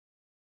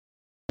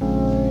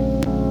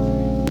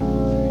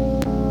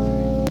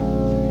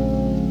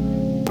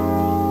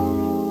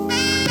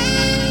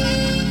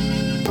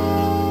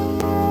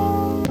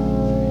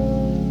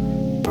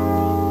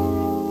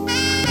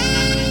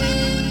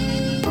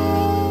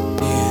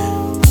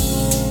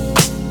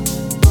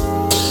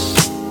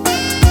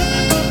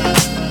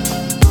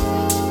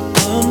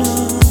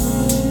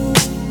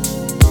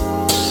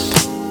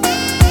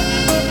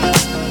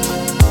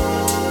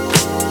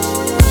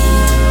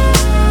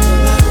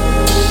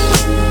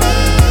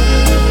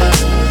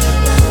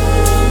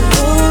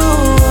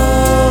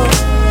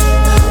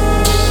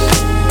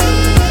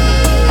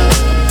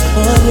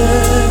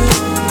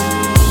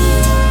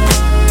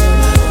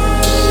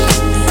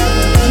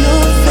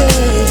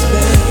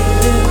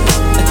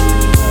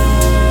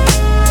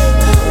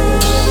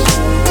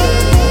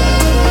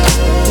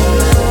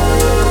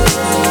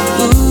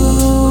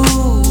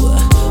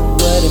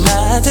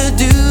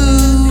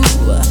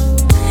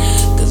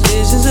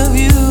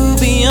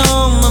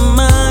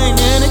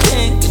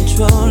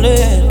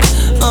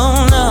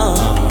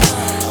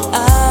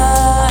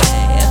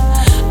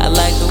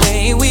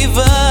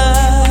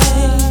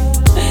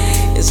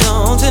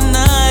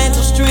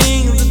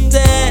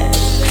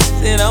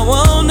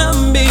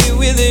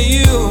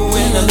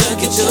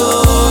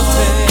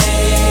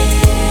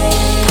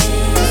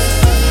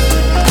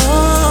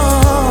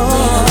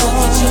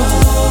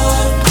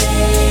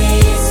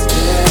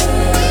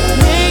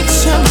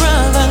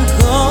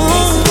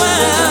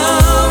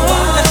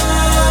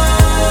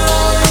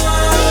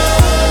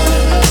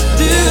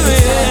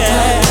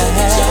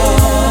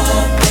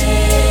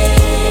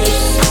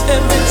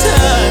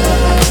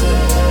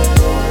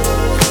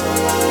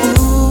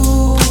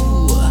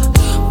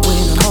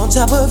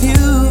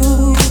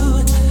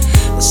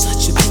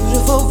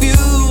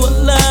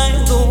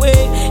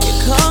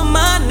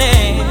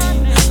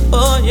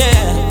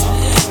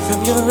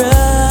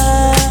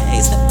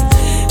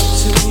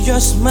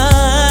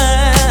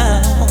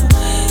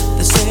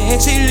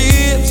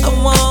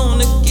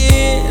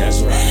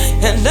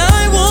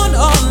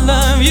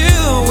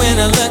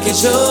I look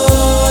at your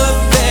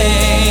face.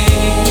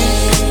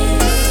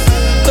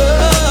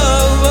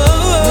 Oh,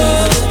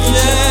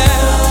 yeah.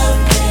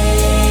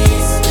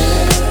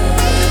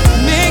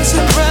 Makes a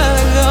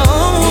brother go.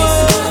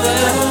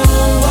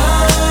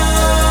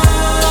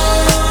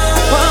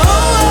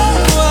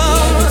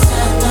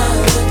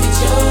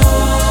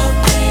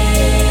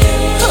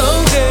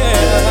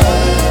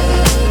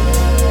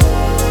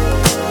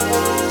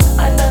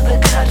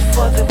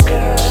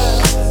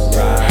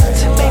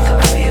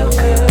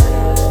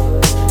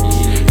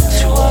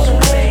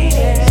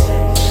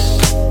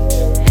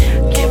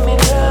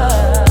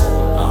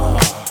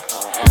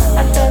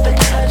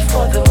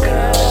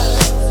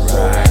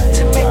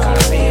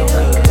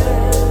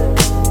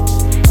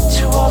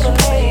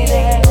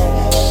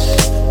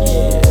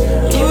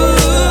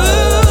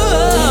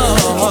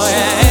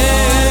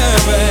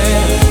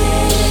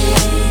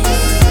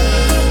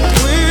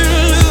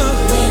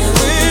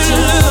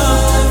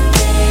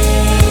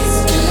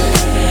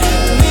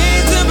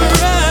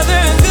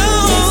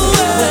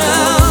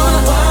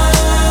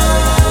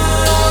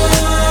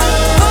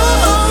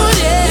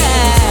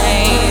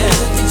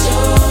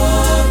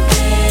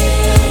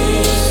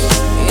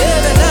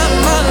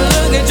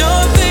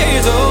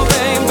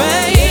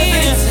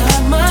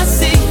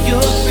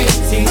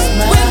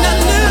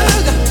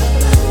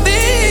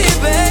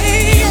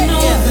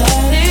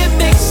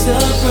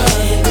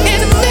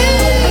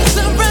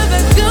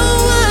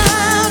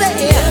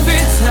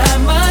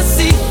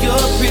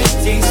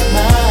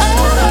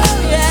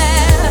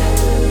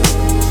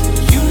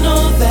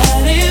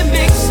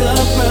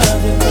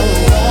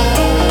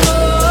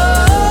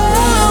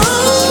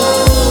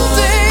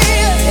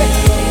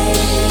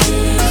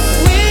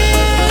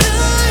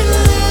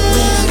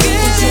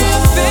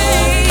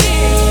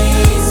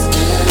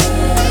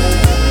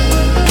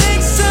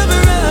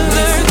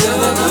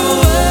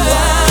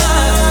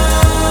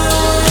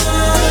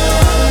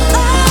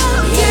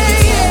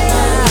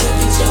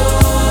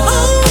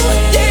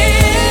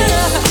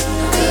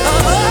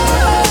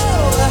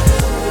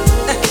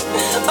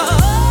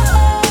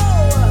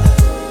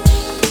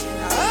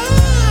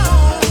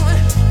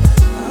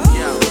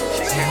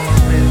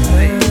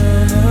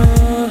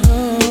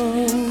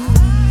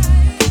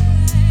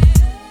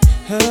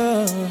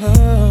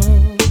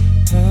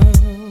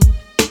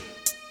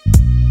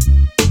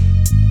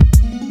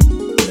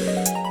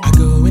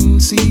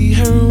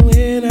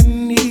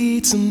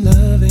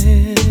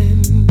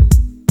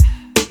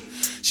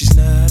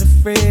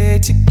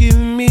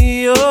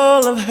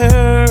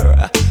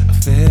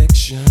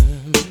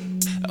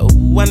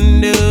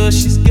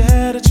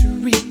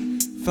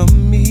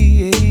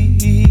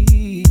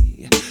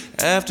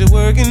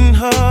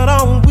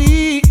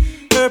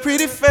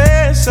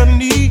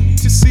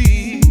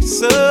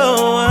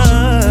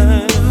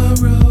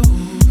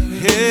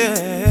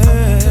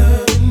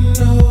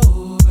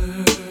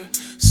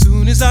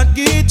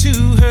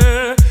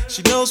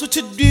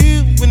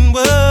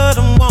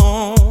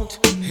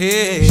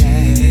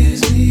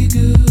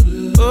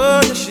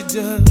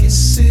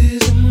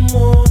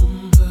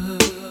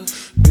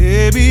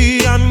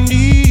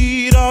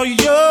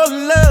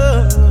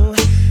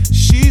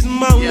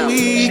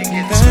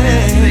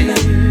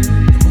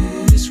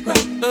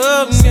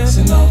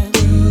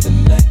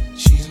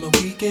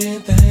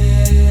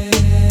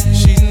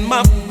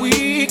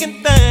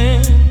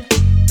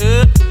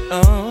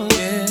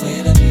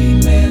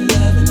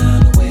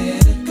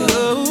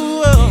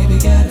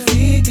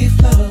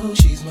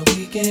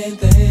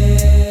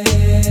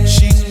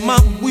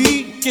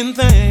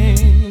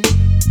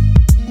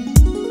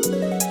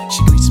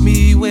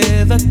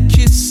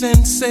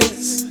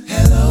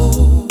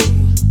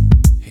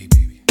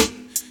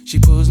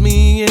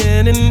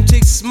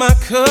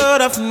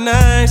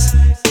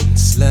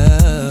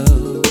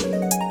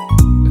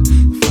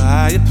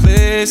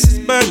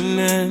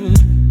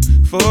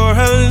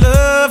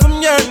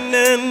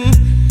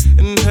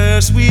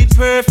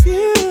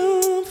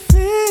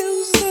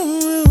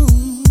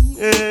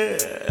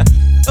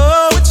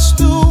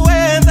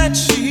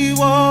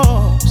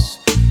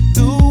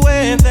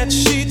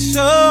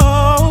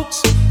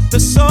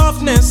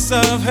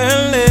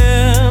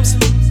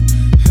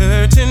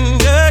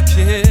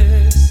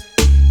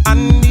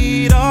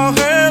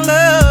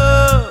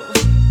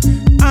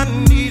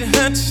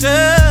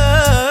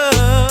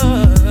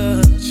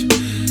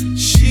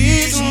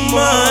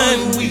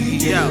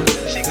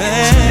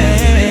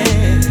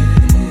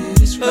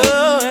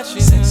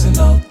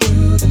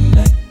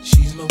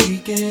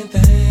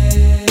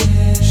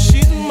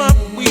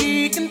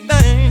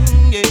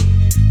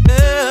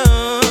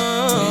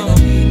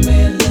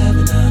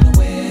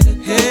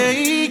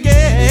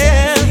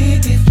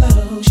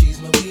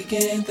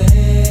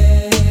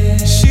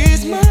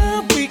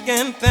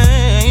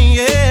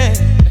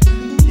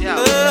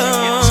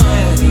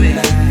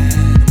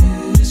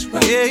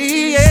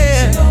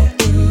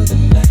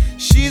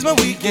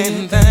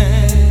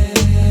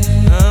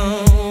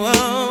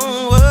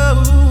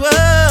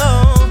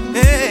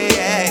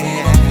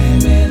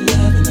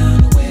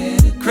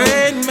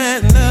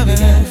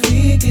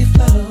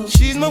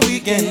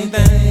 weekend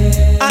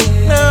thing.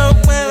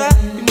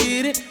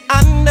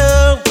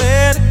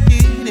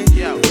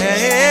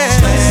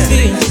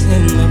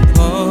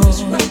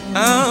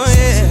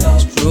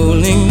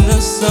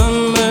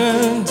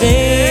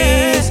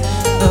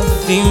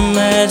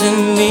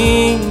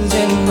 imaginings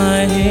in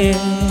my head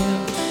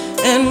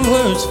and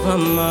words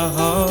from my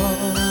heart,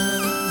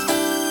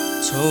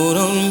 told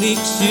only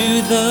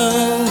to the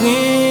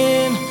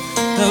wind,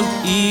 felt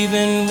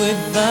even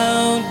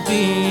without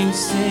being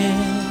said.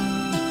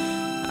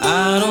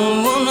 I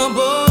don't wanna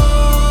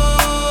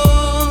bore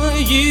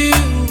you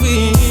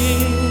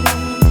with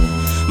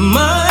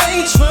my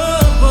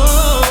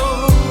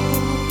trouble,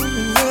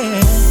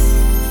 yeah.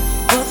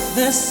 But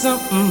there's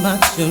something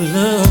about your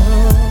love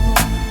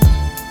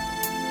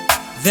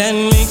that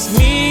makes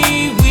me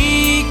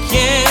weak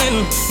and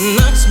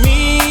knocks me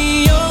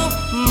off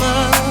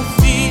my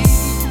feet.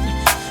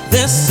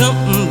 There's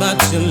something about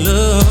your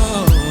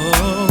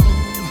love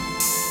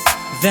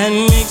that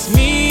makes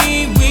me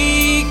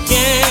weak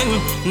and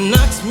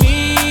knocks me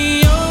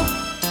off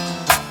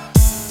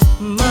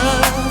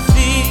my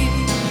feet,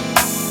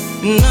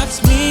 knocks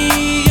me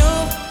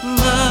off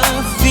my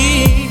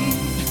feet.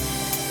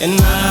 And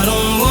I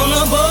don't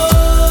wanna bore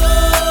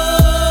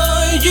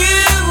you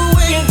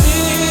with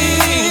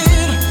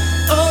it.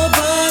 Oh,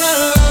 but I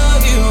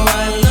love you,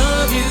 I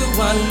love you,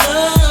 I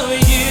love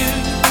you.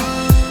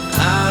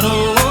 I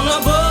don't wanna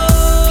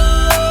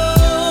bore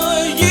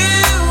you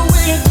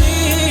with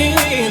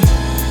it.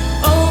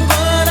 Oh,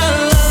 but I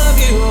love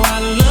you, I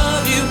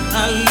love you,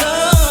 I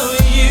love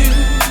you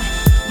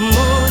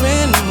more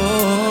and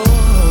more.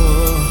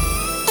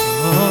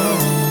 Oh.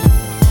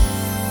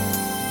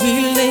 We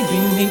lay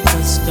beneath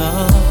the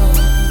stars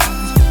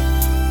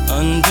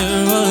under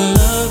a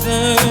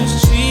lover's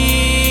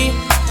tree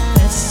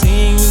that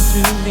sings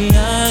through the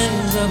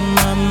eyes of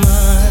my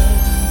mind.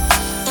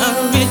 I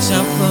reach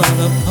out for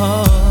the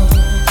part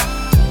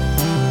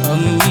of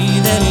me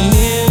that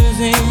lives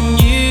in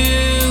you,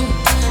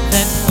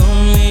 that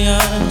only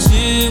our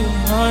two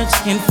hearts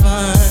can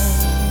find.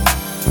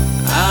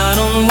 I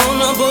don't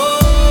wanna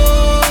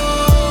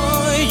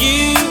bore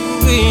you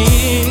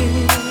with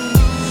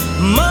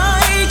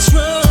my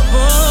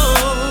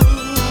trouble,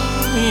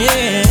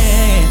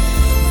 yeah.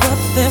 But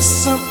there's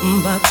something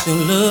about your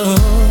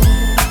love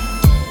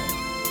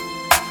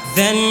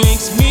that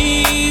makes me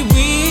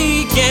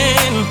weak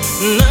and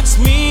knocks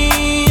me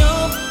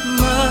off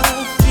my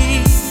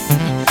feet.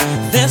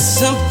 There's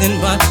something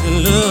about your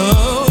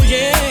love,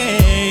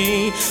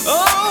 yeah.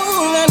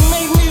 Oh, that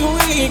makes me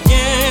weak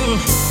and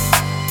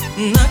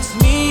knocks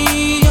me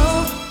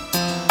off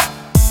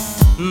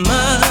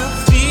my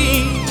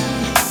feet,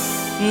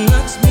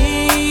 knocks me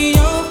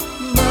off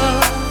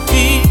my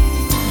feet.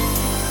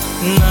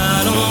 And I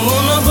don't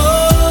wanna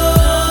bore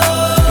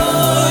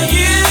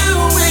you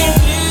with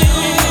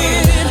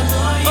it.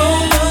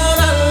 Oh, but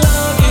I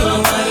love you,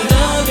 I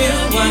love you,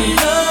 I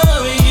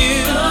love you.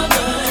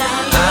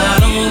 I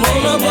don't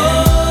wanna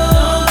bore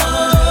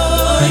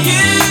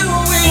you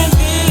with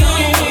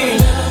it.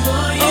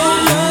 Oh,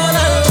 but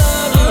I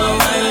love you,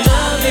 I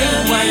love you,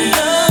 I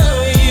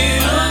love you.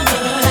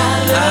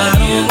 I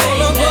don't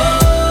wanna bore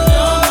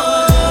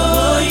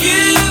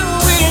you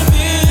with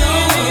it.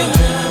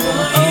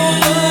 Oh,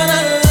 but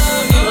I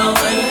love you,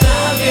 I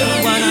love you,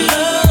 I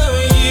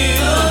love you.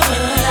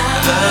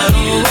 I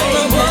don't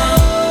wanna bore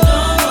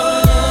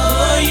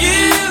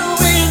you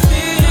with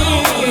it.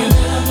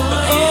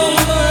 Oh,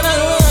 but I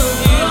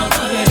love you,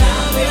 I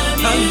love you,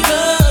 I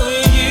love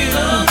you.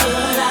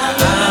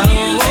 I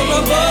don't wanna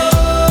bore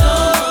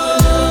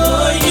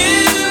you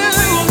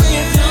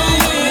with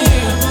it.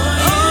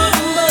 Oh,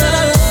 but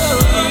I love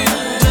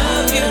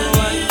you,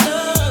 I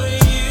love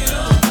you.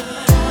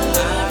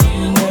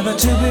 Never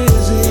too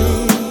busy.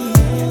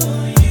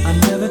 I'm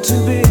never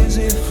too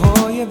busy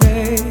for you,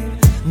 babe.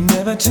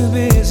 Never too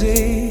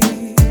busy.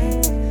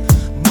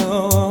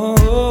 No.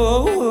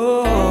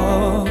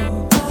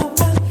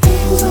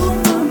 Things on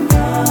my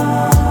mind.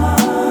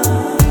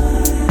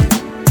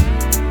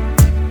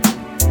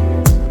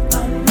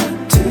 I'm not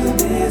too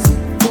busy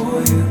for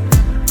you.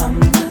 I'm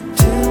not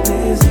too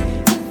busy.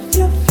 If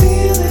you're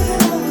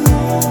feeling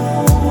alone,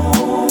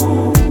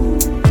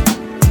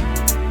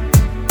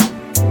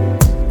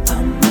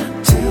 I'm not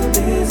too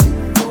busy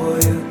for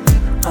you.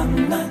 I'm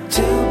not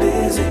too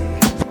busy.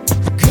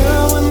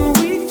 Girl, when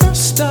we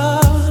first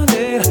started,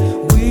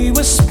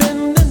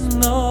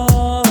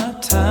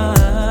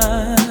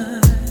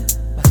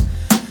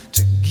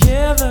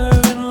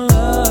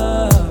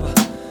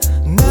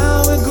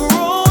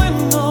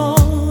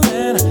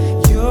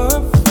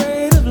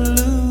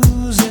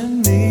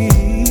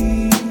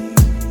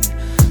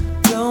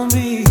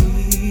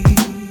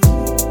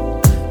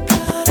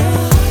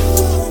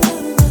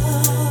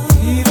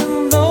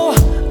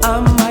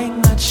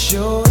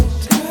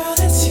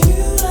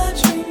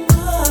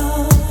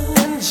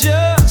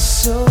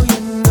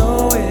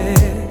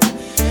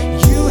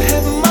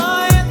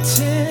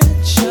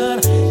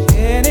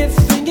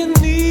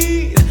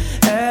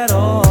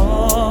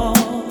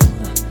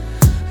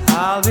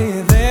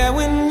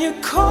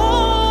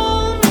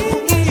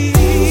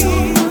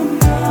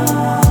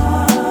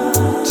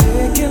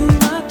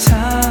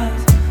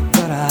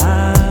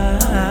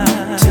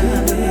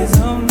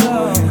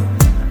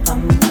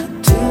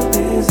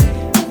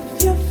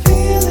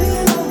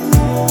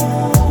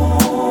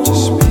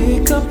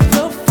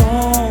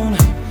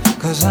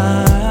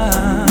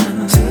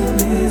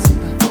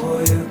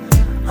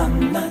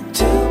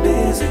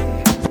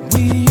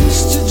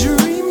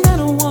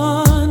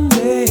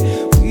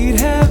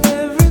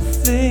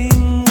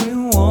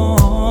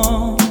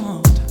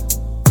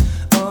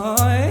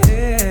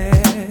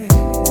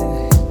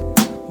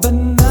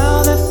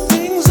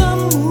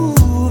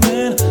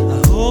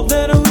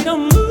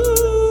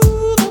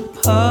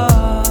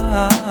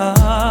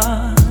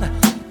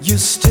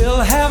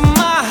 have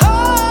my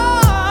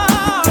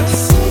heart.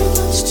 There's so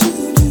much to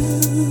do,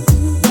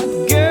 but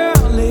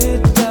girl,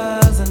 it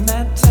doesn't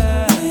matter.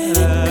 When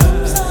it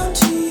comes down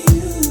to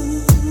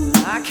you,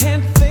 I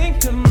can't think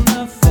of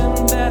nothing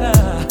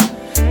better.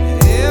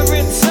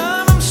 Every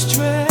time I'm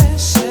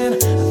stressing,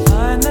 I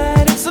find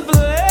that it's a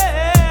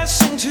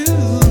blessing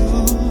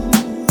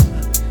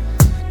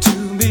to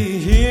be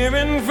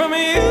hearing from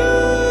you.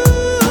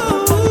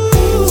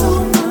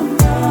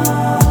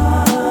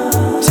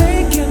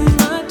 Taking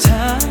my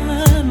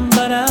time,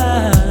 but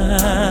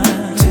I'm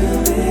too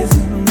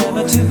busy,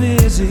 never too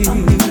busy.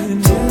 I'm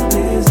too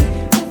busy.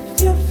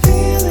 If you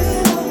feel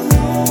it alone,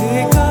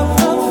 pick up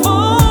the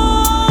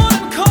phone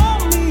and call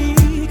me,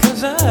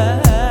 'cause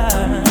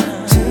I'm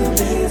too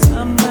busy.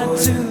 I'm not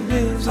too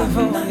busy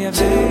for you,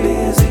 baby.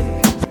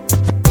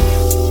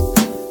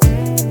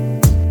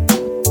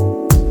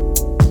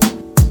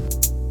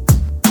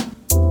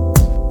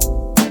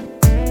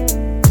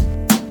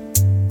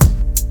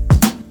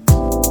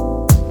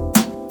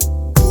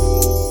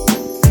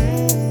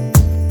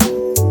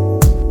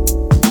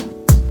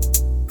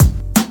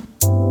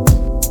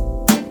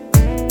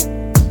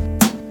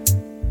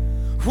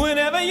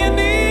 Whenever you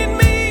need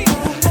me,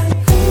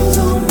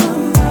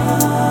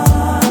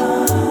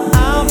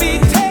 I'll be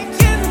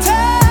taking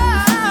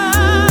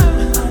time.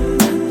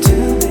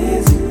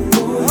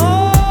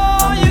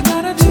 All you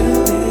gotta do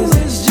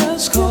is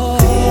just call,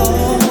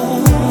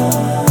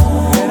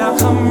 and I'll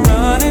come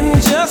running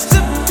just to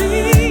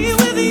be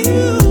with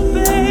you,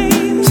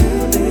 babe.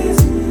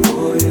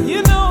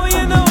 You know,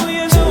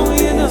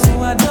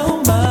 I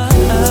don't mind.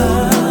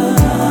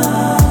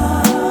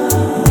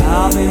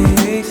 I'll be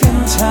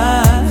making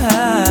time.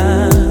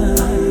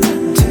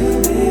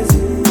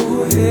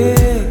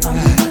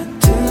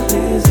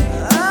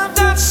 I've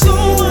got so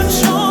much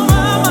on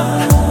my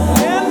mind,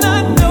 and I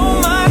know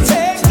my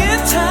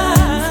taking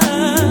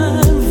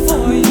time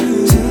for you.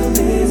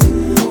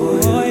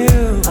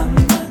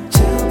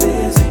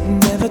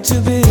 Never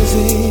too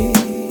busy.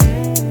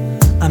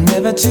 I'm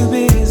never too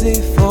busy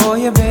for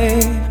you,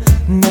 babe.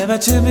 Never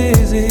too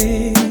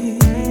busy.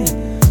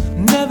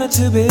 Never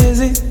too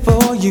busy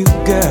for you,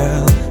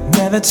 girl.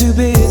 Never too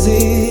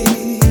busy.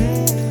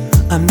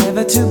 I'm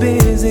never too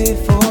busy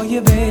for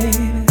you,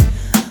 babe.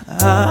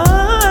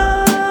 I'm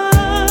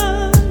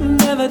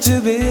never too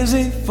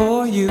busy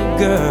for you,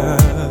 girl.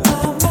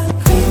 I've got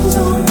things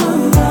on my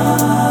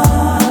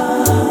mind.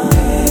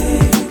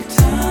 Make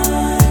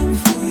time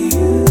for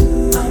you.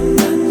 I'm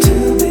not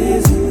too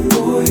busy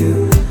for you.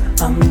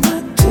 I'm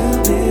not too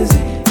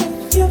busy.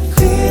 If you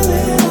feel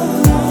it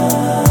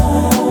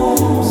alone,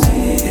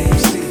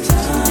 make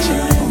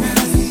time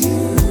for you.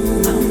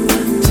 I'm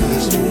not too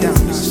busy.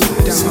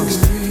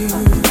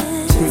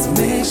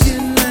 Make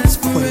it last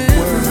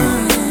forever.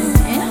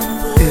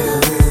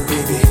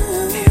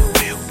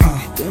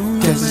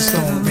 Guess it's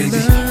on,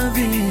 baby.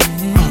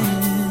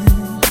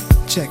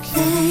 Check it.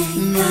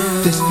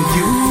 This for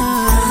you.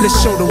 Let's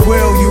show the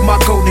world you my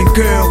golden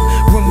girl.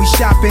 When we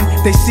shopping,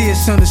 they see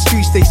us on the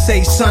streets. They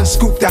say, son,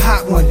 scoop the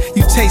hot one.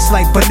 You taste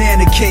like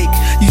banana cake.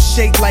 You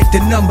shake like the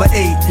number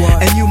 8.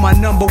 And you my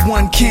number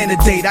 1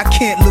 candidate. I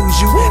can't lose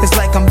you. It's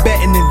like I'm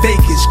betting in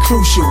Vegas.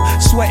 Crucial.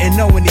 Sweating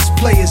knowing these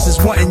players is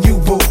wanting you,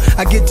 boo.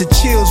 I get the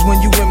chills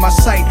when you in my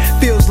sight.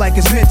 Feels like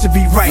it's meant to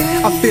be right.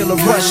 I feel a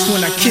rush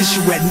when I kiss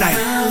you at night.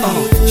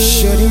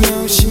 Shorty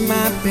know she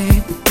my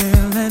baby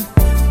girl, and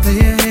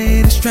player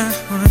haters try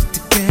hard to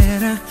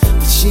get her,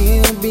 but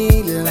she'll be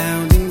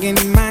lounging in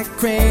my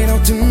cradle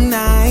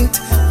tonight.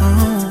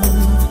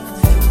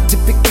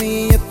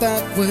 Typically a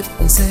thought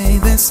wouldn't say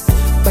this,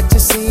 but you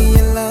see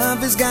your love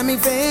has got me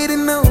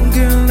fading. No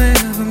girl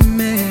ever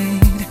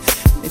made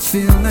me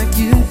feel like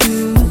you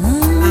do.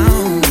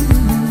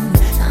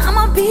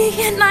 I'ma be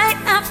here night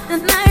after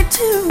night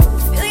to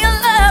feel your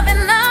love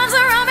and arms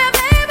around me,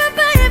 baby,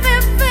 baby,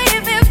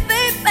 baby,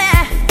 baby.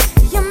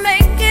 You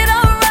make it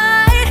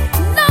alright.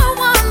 No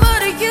one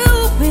but you,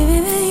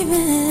 baby,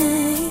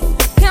 baby,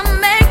 can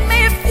make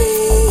me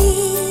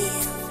feel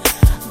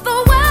the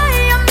way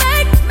you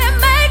make me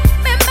feel.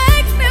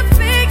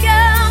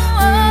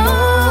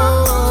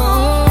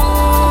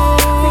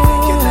 We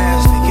make it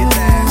last, make it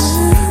last.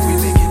 We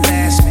make it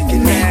last, make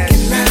it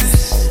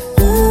last.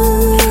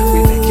 We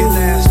make it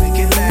last, make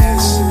it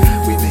last.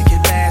 We make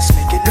it last,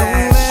 make it last.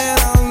 Don't let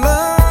our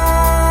love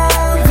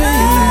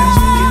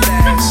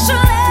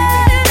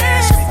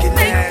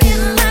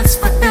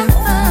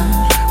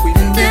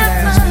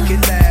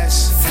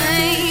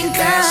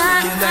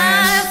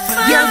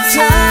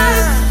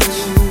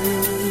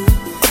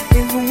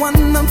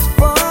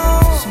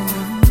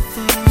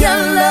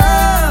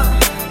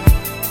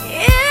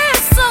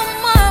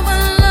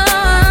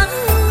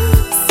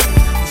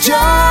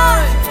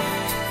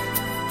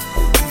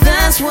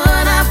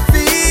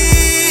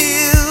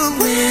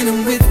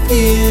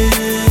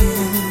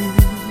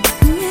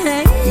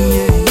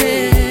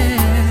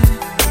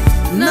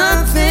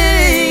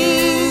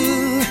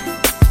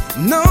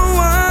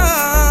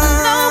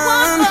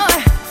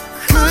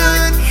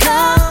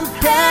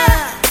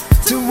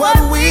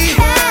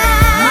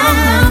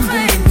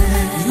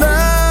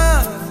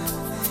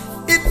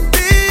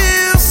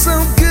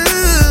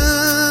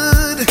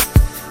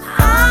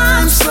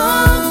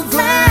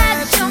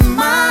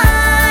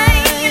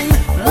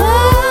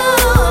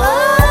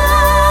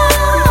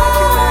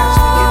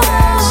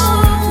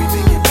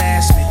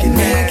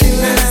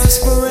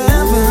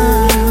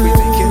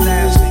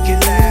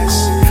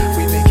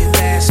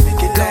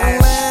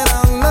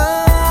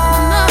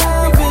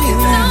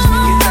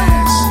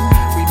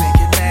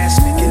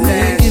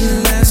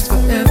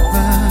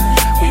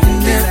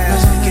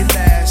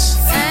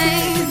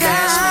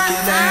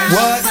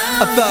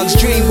thugs,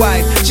 dream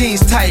wife,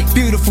 jeans tight,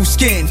 beautiful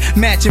skin,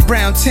 matching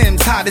brown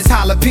Timbs, hot as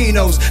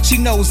jalapenos. She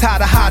knows how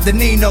to hide the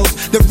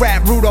Ninos, the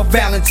rap Rudolph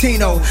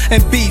Valentino.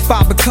 And beef,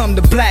 I become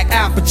the black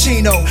Al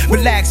Pacino.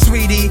 Relax,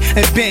 sweetie,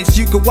 and Vince,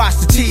 you can watch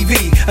the TV.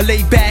 I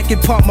lay back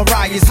and pump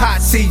Mariah's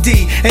hot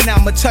CD, and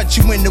I'ma touch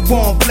you in the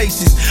warm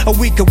places. Or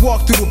we can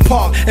walk through the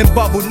park and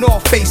bubble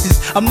North faces.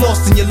 I'm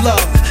lost in your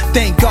love,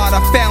 thank God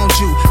I found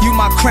you. You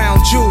my crown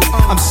jewel,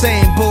 I'm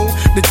saying boo,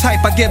 the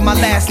type I give my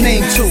last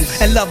name to.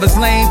 And Lover's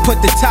Lane,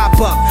 put the top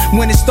up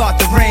when it start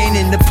to rain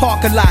in the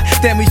parking lot.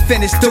 Then we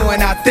finish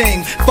doing our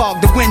thing,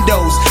 fog the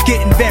windows,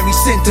 getting very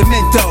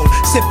sentimental.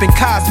 Sipping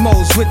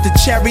Cosmos with the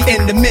cherry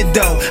in the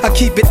middle. I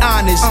keep it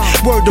honest,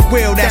 word to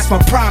will, that's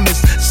my promise.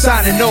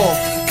 Signing off,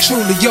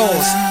 truly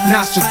yours,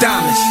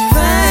 Nostradamus.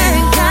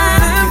 Thank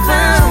God I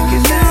found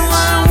you.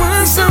 I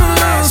was so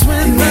lost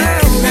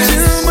without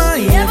you. My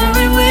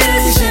every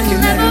wish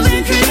and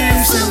every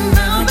dream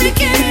somehow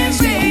became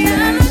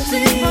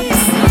reality.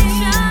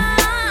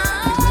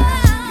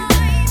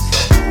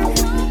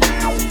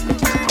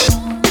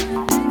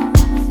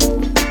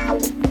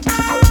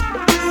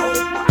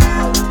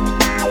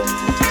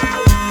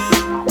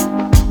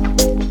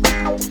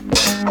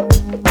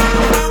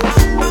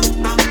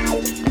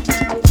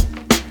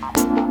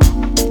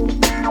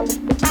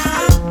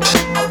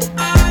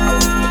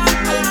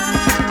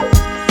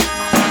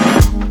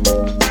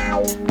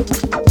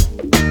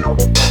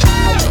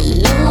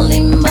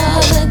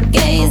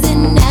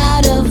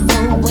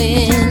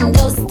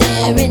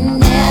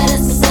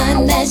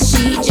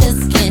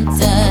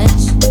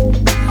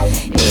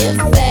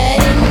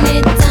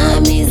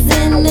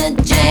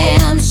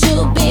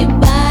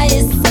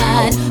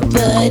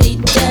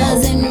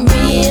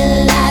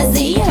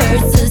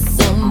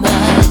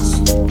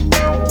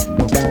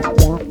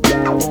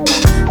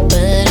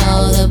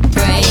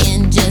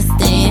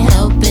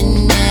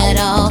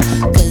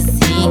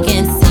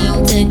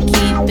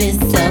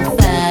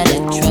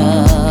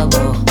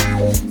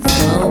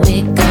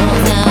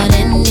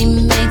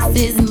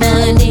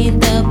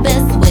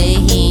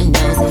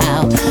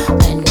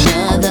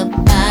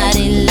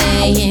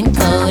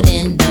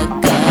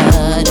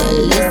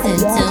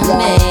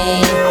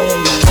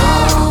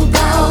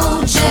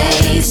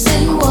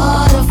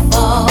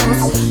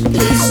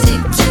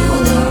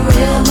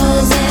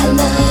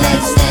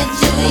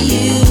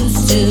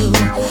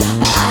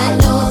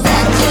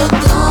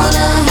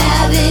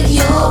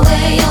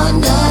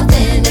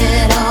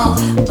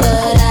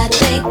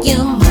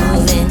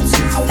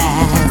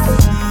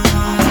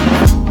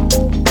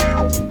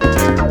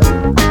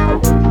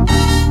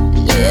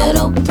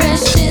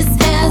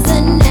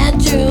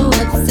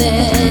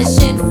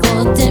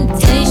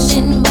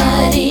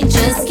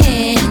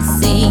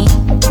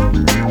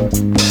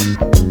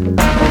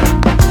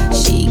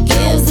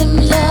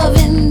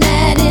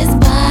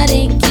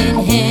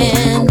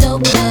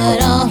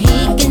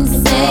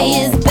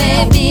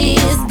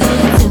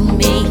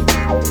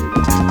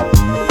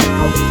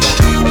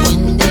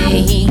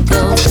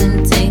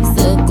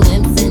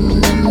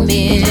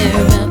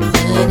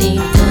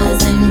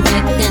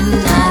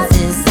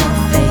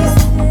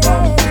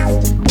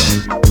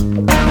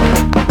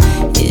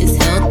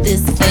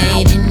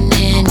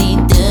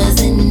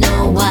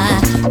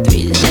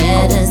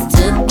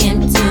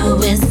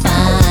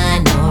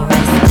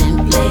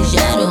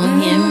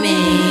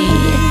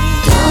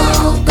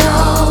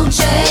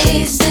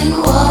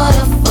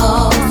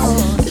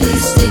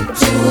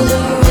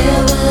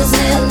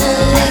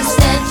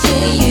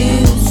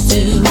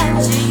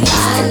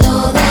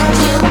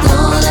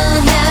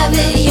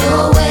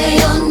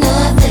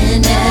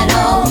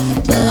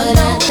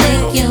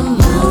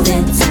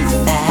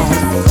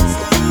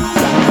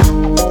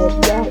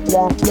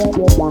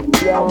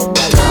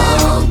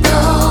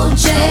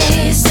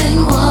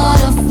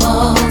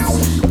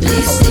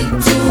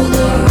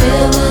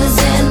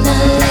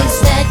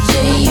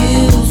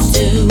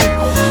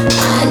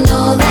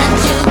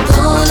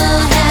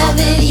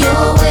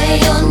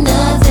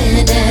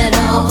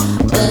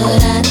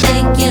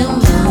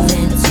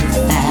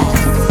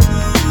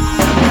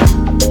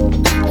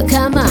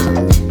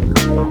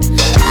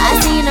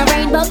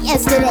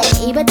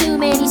 yesterday, but too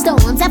many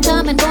storms have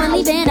come and gone,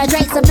 leaving a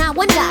trace of not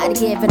one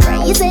God-given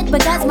ray. Is it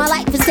because my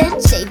life is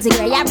 10 shades of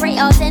gray? I pray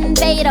all sin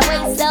fade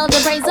away,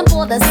 seldom praise him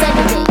for the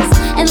 7 days.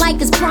 And like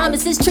his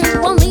promise is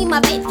true, only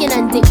my faith can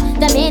undo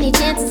the many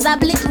chances I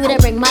blew to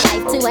bring my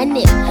life to an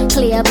end.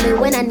 Clear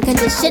blue and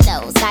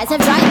unconditional skies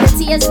have dried the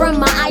tears from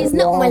my eyes,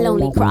 no one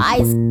lonely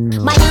cries.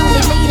 My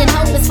only bleeding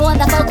hope is for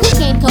the folk who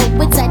can't cope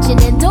with such an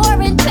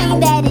enduring pain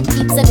that it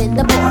keeps them in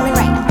the pouring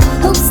rain.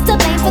 Who's to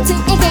blame for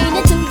tooting gain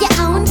into your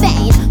own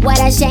vein? What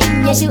a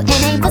shame you shoot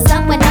and aim for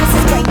someone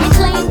else's brain. You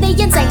claim the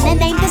insane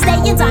and aim to stay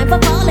in time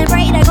for falling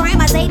prey to crime.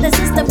 I say the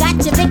system got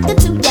you victim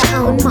to your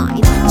own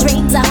mind.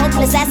 Dreams are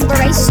hopeless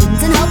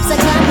aspirations and hopes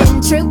are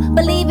coming true.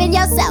 Believe in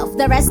yourself,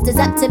 the rest is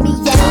up to me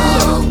and you.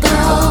 Don't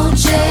go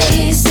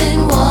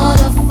chasing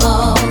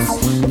waterfalls.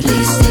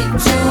 Please stick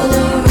to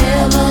the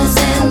rivers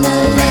and the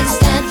lakes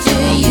that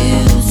you're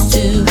used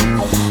to.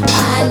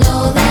 I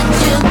know that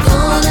you're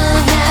gonna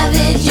have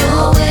it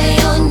your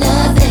way or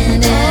nothing.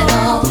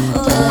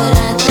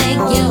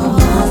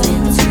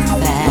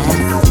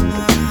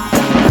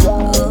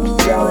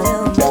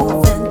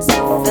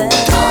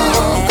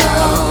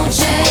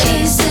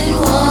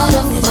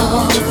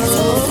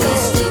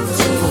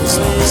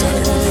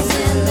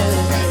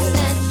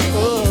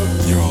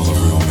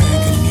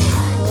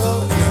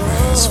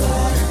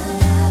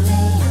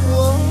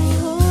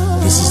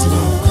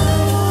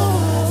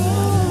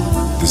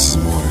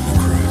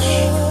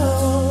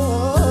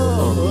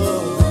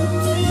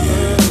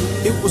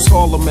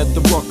 Harlem at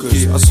the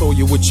Ruckers. I saw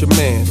you with your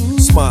man,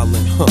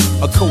 smiling,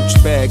 a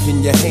Coach bag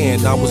in your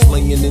hand. I was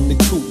laying in the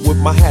coupe with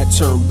my hat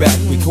turned back.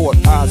 We caught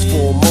eyes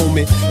for a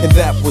moment, and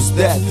that was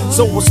that.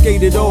 So I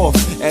skated off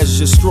as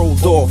you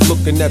strolled off,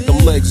 looking at them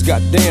legs.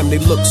 Goddamn, they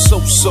look so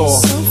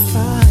soft.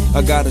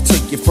 I gotta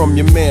take you from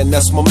your man,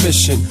 that's my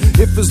mission.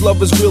 If his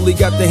lovers really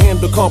got to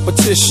handle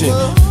competition,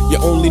 you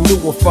only knew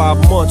him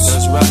 5 months.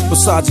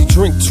 Besides, he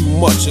drink too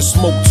much and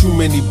smoke too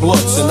many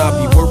blunts. And I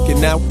be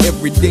working out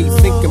every day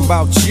thinking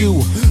about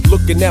you,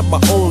 looking at my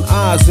own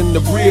eyes in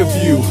the rear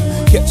view,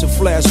 catching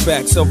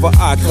flashbacks of our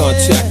eye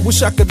contact.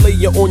 Wish I could lay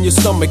you on your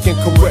stomach and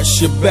caress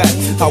your back.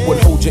 I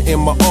would hold you in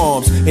my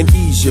arms and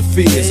ease your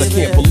fears. I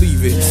can't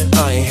believe it,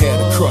 I ain't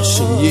had a crush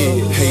in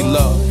years. Hey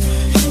love,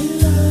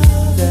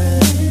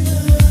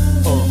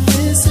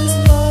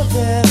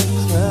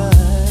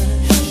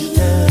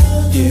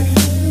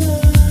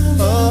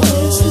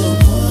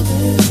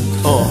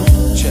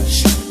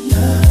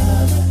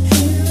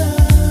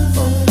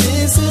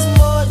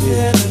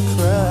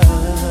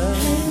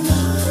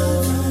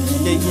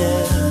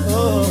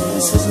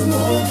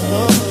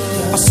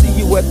 I see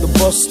you at the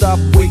bus stop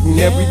waiting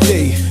every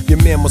day.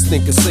 Your man must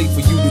think it's safe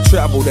for you to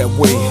travel that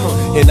way.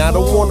 And I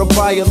don't wanna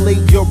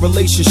violate your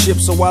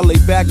relationship, so I lay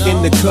back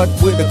in the cut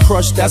with a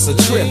crush, that's a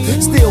trip.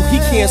 Still, he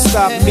can't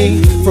stop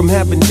me from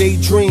having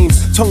daydreams,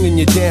 tonguing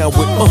you down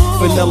with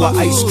vanilla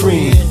ice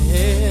cream,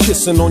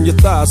 kissing on your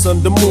thighs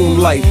under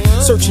moonlight,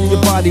 searching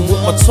your body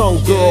with my tongue,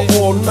 girl,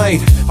 all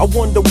night. I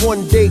wonder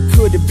one day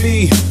could it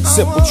be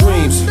simple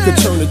dreams could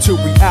turn into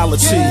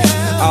reality.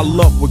 Our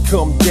love would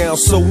come down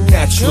so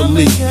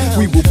naturally.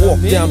 We would walk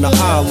down the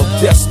aisle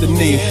of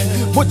destiny.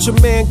 What your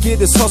man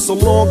get is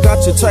hustle on,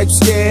 got your type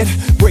scared.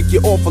 Break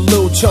you off a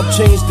little chump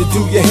change to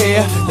do your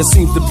hair. That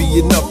seems to be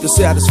enough to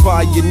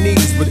satisfy your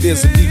needs, but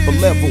there's a deeper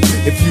level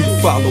if you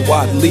follow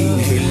I'd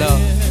lead. Hey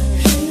love,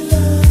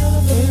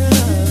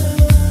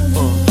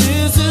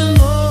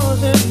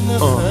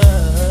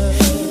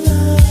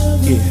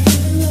 yeah,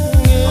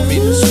 I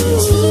mean this real.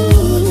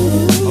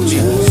 I mean this.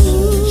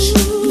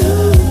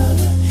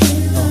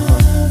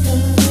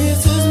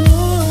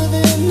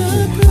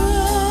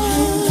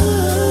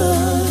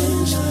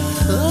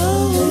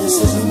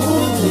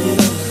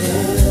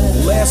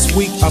 Last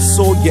week I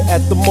saw you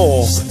at the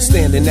mall,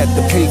 standing at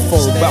the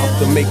payphone about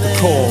to make a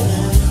call.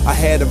 I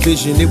had a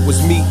vision, it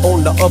was me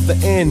on the other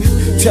end,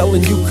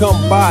 telling you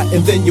come by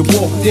and then you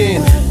walked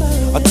in.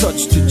 I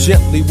touched you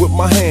gently with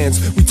my hands.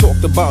 We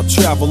talked about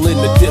traveling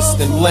to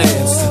distant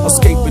lands,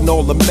 escaping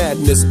all the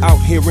madness out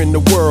here in the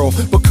world,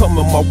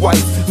 becoming my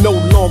wife, no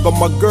longer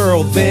my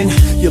girl. Then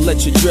you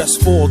let your dress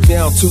fall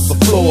down to the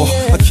floor.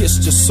 I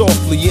kissed you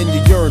softly and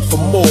you yearned for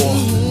more.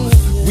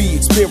 We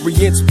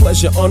experienced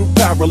pleasure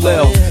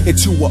unparalleled.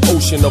 Into an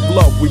ocean of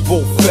love we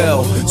both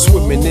fell,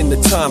 swimming in the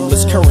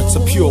timeless currents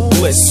of pure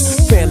bliss.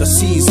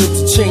 Fantasies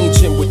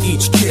interchanging with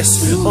each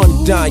kiss.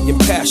 Undying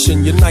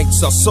passion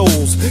unites our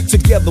souls.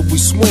 Together we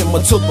swim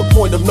until the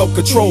point of no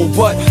control.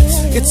 But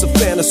it's a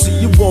fantasy,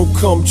 it won't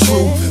come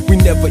true. We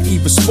never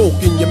even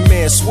spoke and your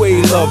man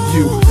Sway love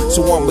you.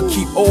 So I'ma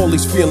keep all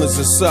these feelings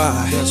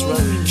inside.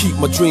 Keep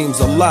my dreams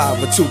alive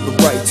until the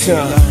right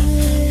time.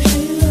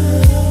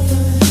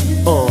 Yeah.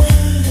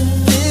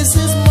 This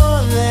is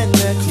more than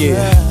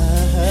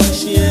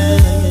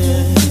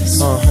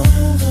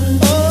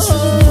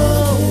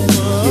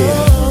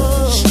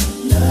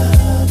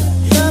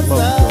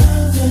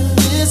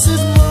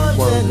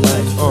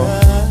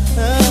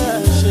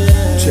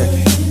Check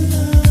it.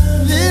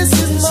 This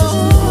is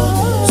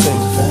more. Sing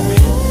it for me.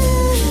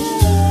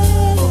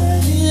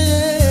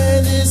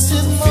 Yeah, this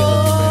is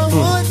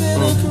more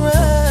than a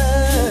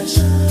crush.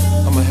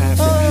 I'ma have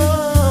that.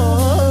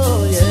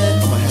 Oh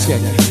yeah. I'ma have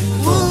Check that. it.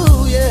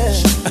 Ooh yeah.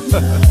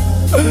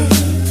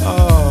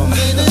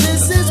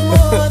 This is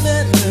more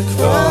than a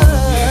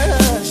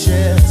crush.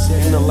 Yeah.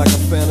 You know, like a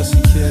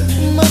fantasy kid.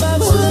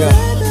 Word up.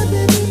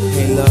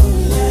 Hey love,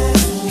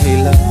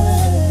 hey love, hey love.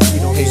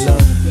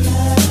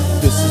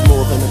 This is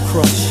more than a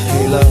crush.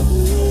 Hey love,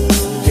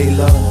 hey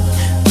love,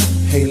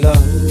 hey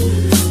love.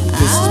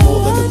 This is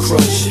more than a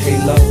crush. Hey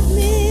love,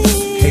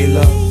 hey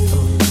love,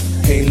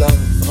 hey love.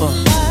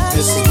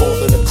 This is more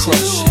than a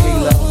crush. Hey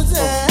love,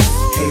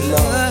 hey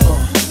love,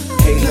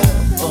 hey love.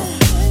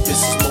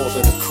 This is more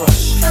than a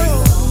crush. Hey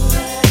love.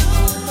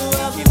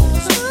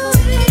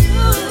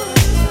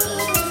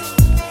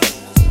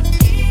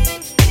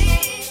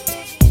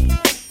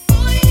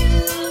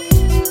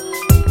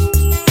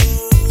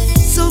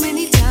 So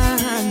many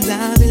times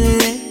I've been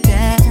let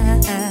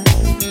down,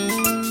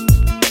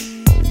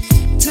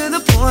 to the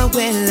point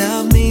where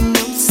love made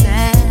no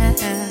sound.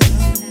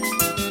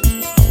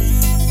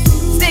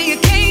 Then you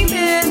came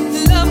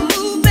in, love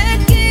moved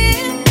back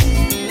in.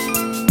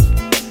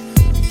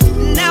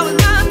 Now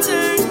it's my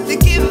turn to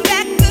give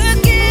back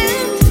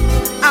again.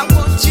 I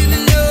want you to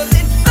know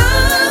that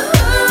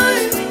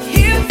I'm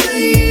here for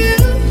you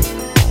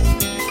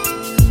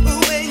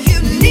when you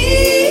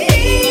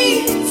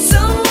need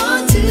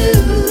someone to.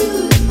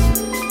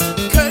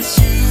 'Cause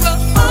you are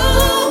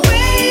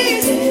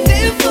always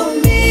there for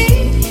me.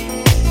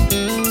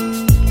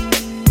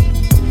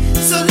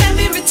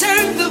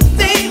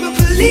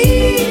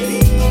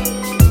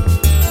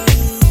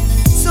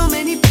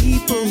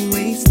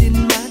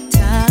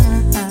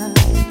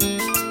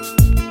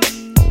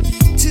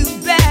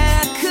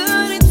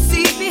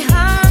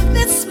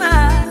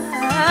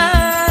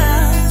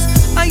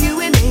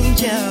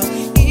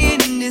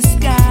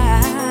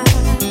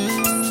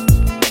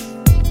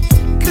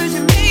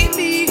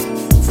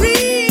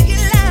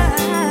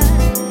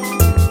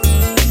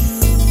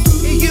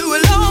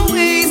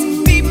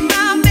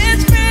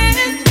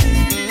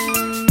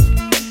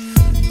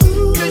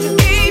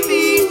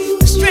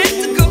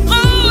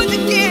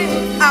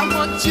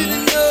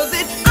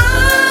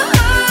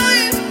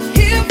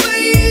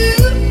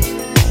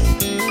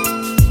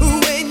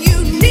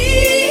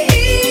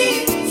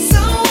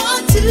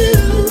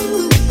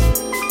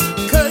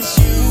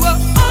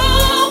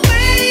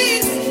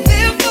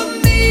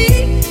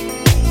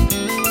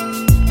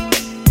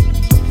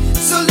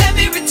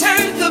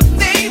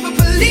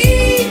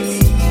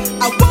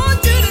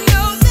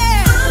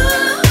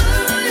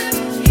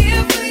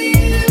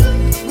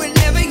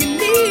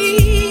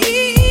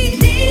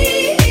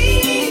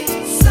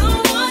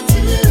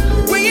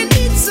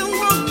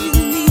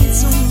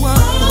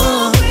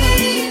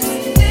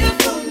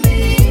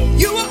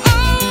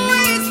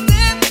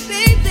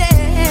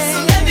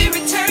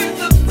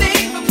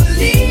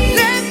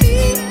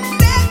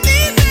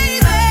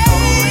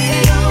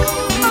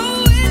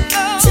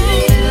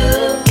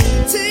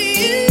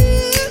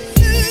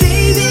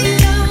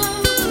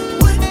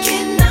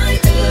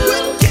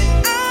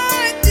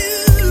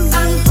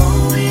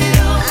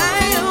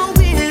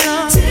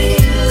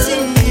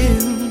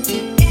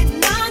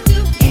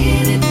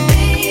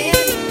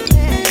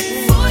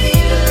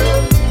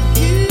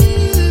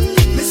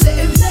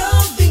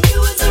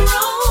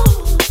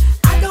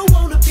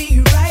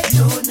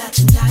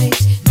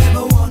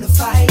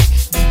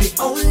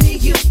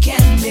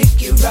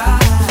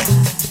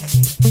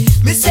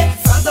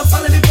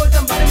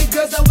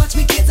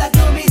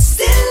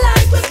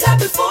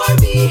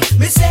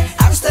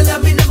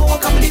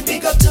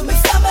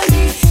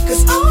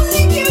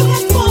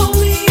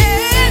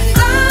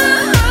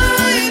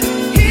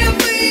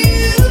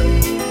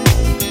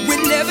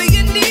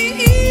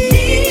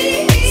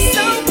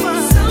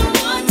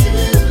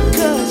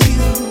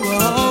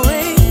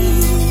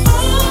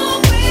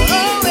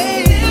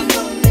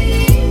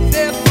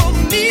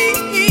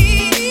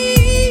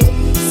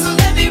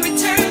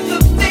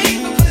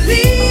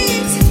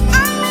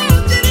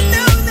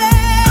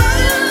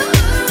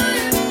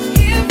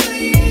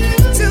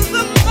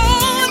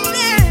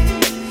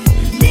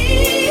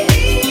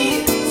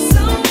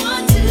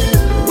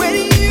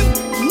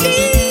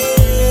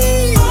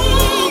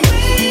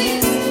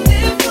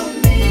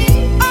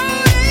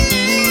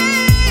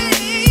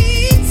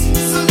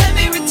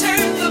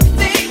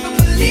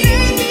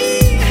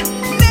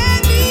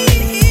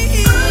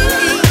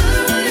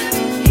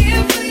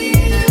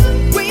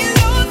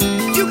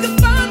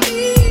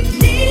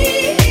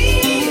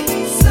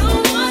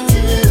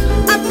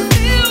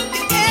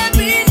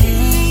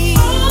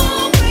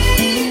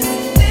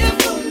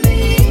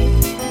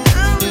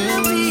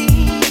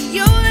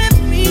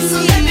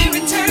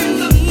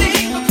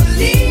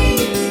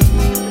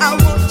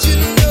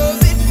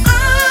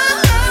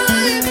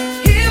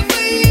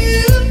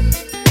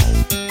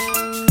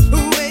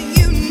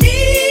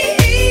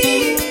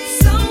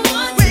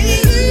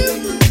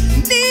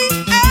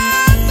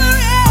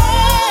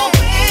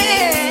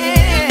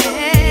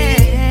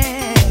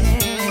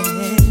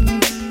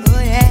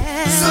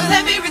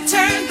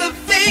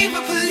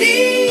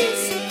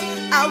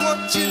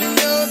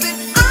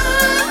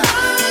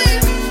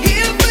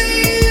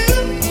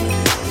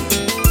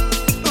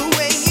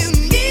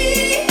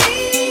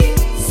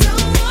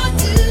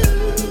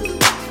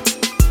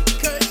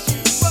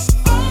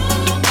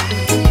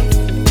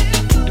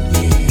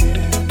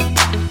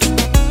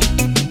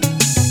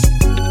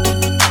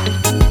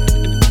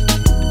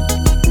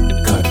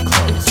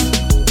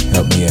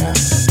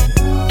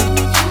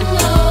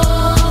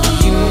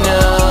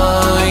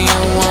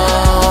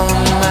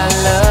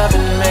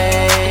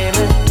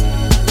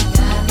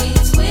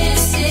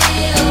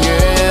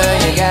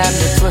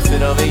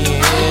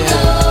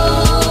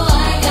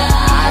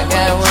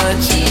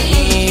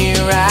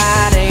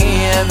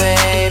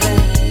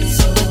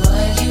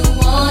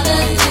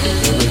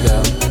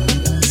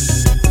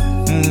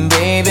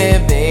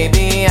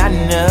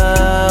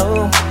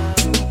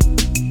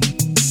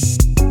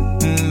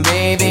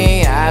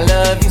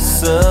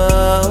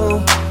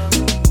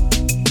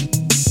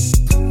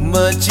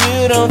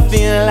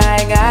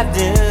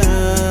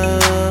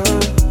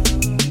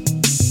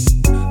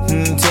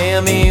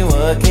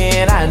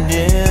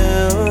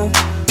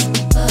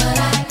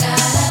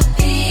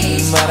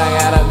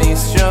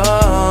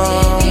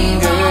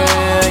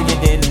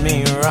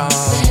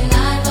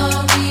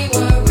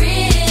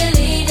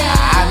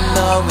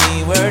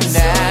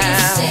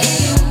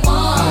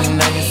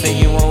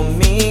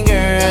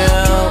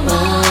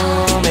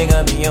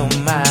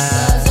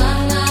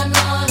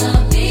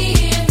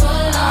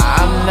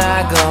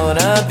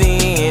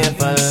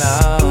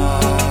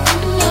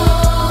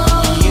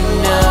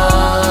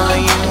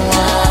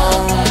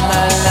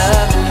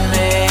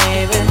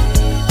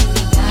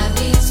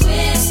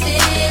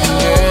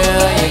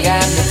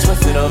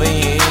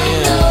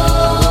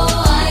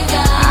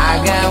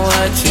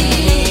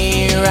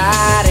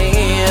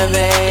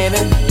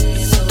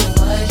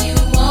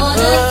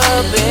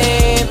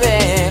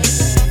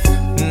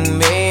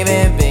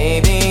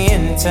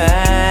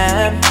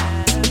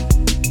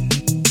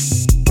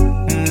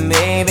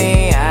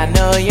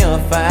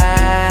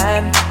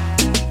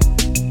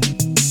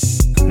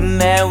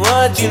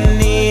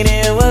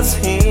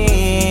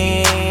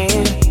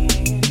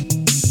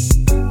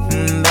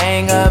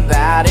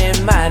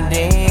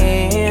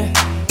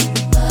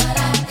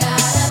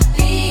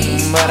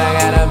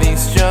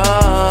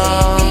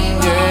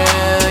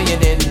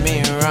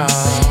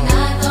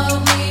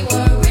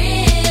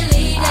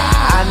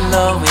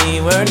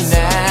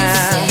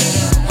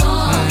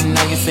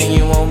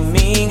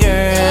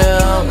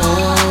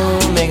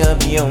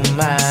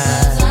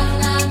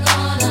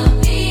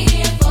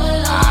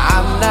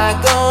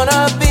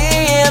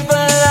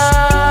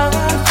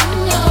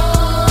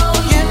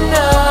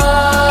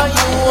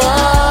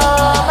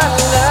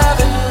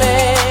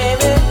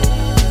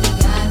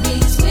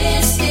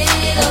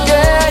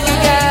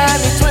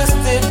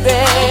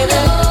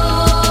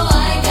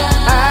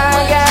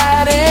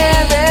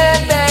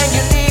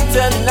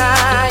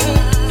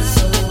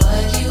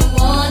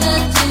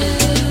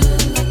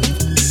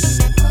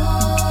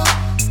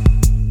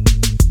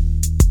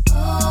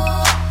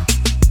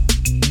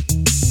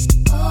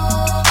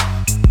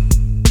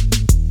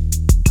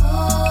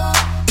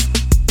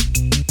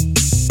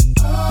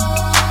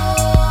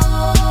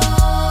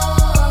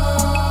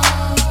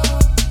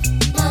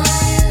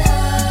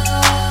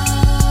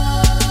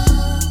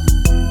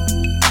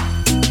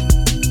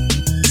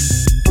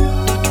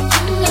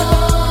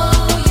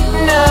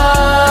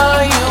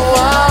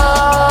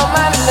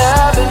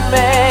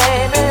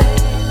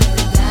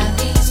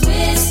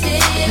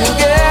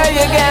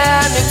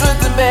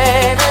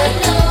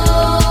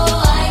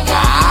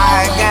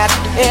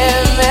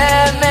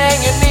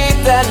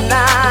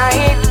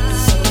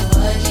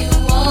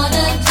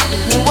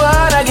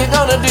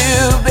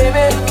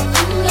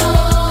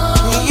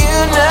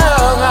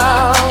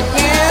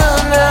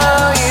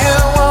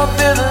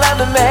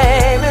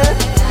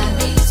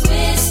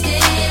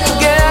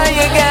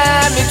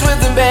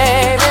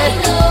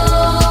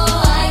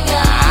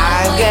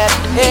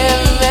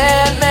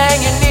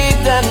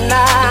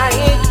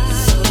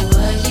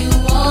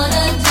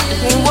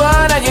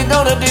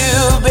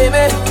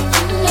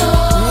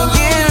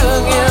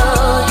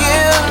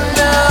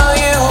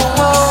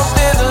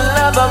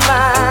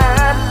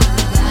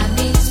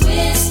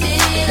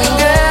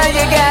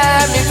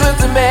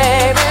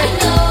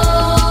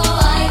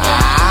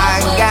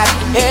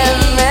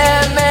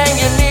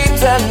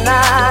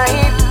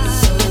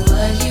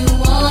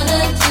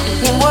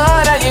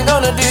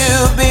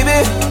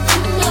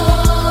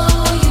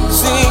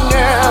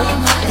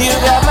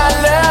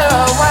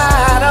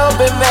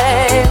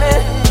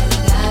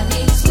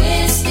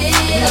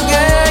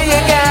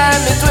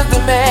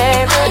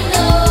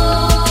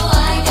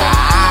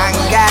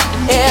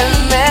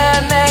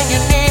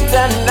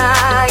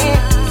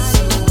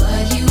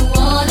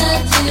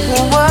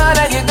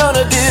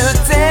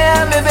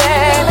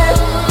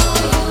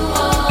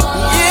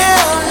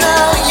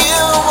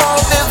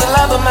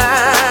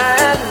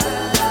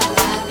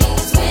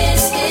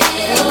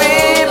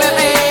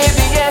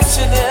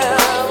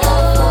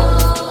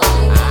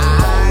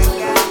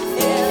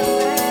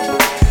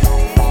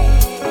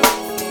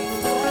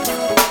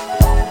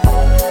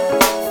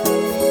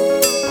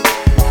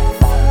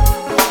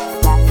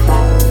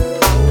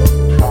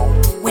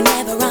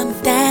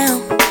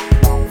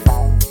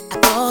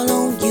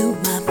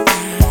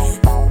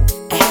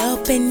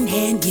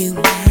 you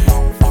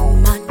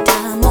in my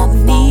time of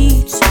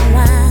need. So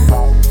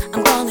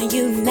I'm calling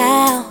you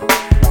now,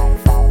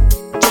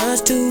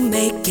 just to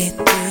make it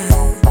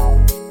through.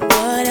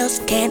 What else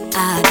can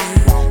I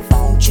do?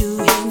 Don't you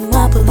hear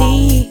my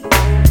plea?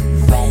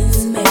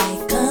 Friends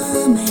may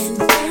come and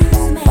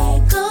friends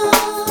may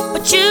go,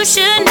 but you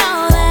should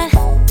know that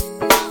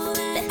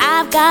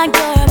I've got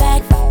your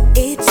back.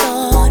 It's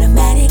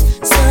automatic,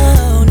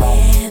 so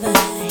never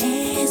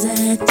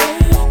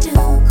hesitate to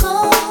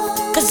call.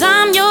 'Cause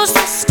I'm your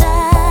sister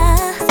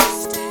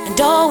and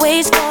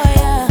always for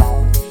you.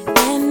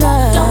 And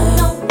don't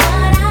know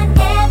what I'd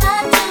ever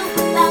do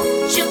without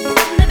you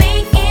from the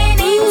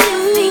beginning to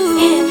the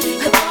end.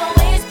 You've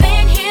always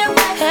been here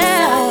right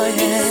beside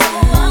me, so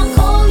I'll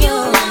call you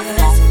my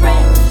best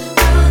friend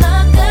through the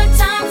good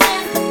times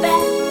and the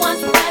bad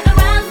ones. Whether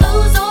I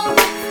lose or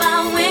if I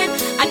win,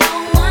 I know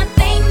one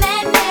thing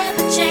that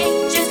never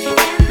changes,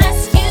 and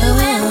that's you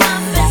and my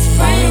best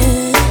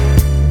friend.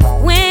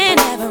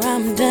 Whenever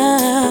I'm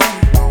done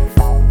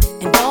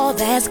and all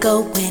that's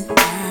going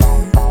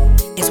on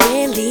is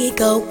really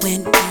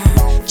going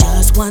on,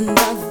 just one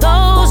of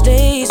those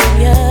days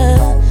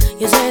when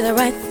you say the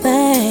right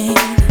thing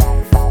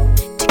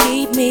to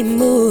keep me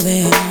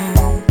moving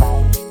on,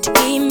 to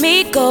keep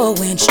me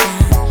going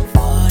strong.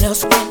 What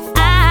else can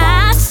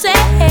I say?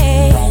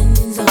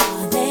 Friends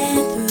are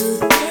there through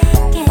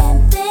thick and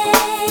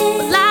thin.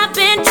 Well, I've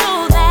been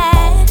told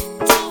that,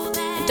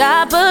 and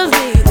I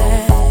believe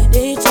that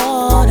it's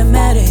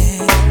automatic.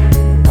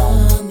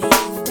 Call me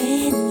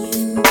when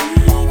you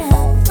need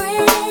a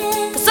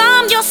friend, 'cause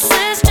I'm your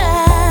sister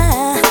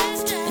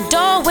and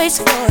always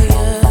for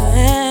you.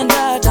 And I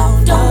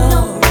don't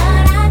know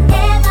what I'd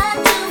ever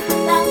do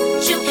without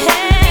you.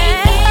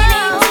 Beginning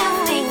to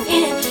the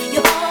end,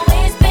 you've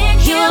always been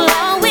here. You'll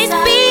always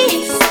be,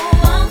 so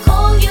I'll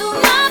call you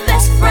my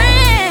best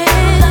friend.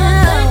 The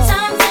good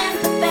times and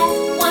the bad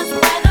ones,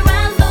 whether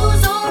I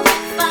lose or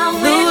if I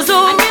win. I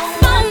know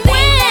one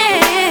thing that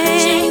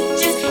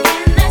changes,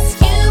 and that's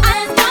you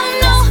and my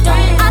best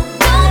friend. I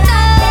don't know what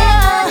I'd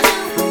ever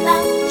do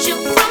without you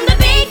from the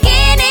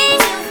beginning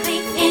to the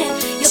end.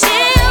 You've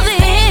always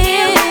been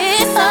here right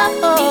beside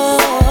me,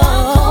 so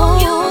I'll call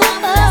you my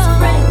best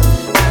friend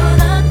through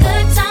the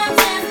good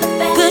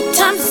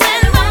times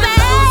and the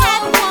bad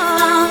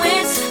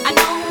ones. I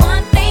know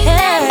one thing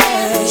that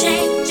never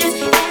changes,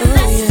 and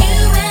that's you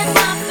and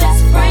my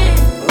best friend.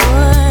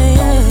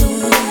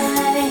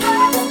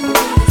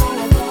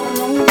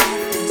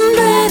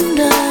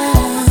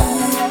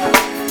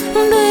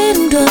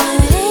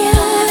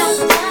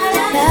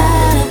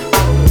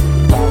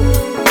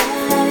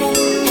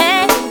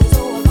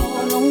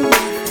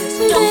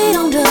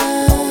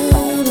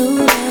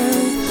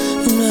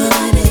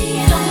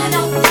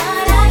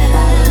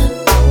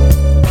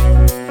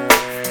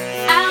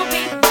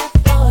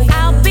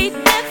 I'll be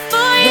there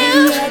for you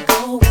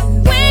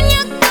when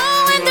you're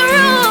going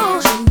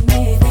through.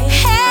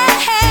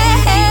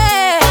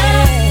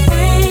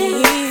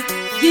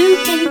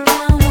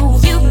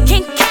 You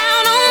can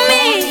count on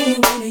me.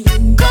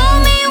 Call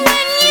me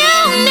when you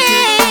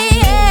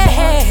need.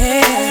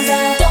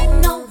 Don't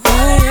know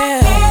what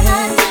I'd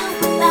ever do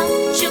without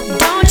you.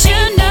 Don't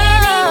you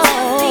know?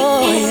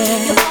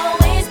 You've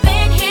always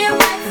been here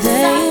right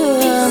beside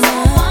me, so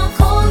I'll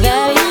call you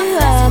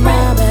my best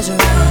friend.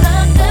 Through the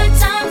good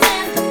times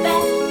and the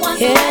bad ones,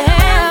 whether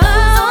I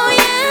lose or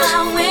if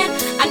I win,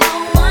 I know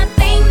one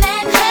thing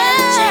that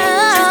never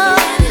changes,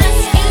 and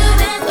that's you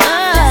and my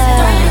best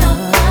friend. Don't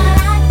know what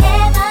I'd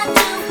ever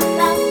do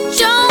without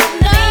you. Don't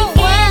know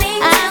what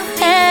I'd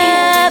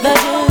ever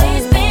do. You've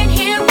always been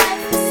here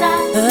right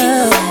beside me,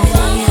 so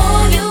I'll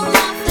call you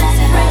my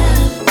best friend.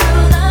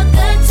 Through the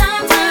good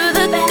times and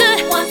the bad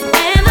ones,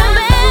 whether I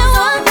lose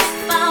or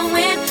if I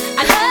win,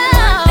 I know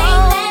one thing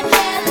that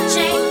never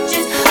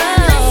changes,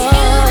 and that's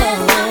you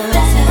and my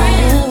best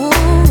friend.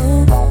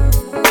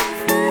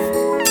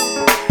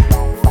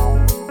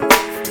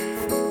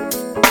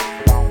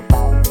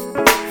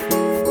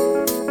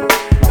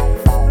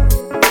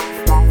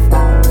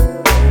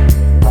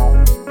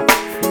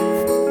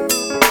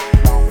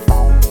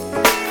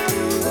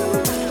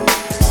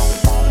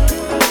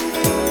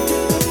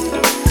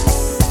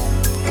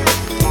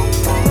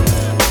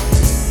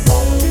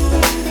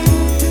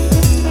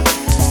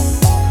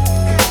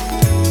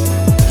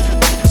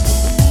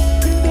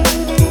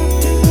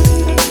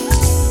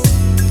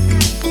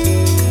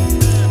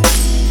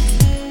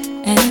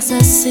 As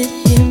I sit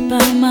here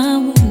by my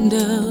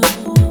window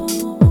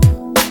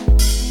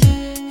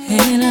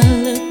and I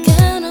look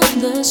out on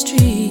the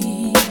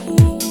street,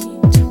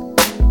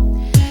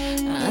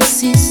 I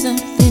see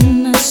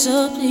something not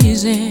so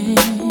pleasing.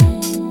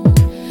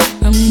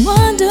 I'm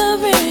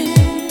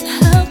wondering,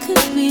 how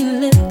could we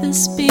let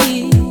this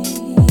be?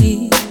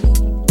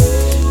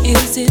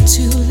 Is it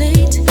too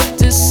late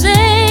to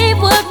save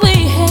what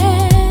we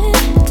had?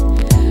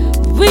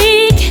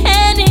 We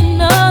can't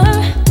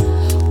ignore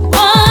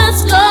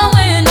what's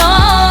going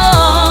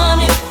on.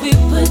 If we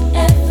put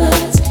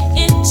efforts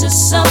into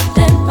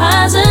something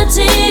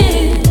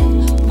positive,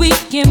 we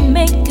can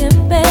make a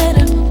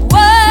better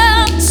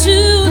world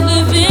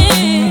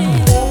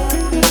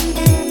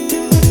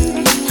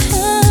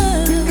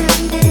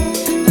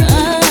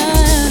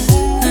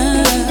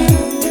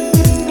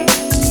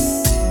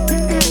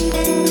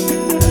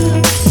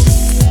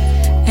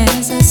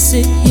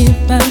sit here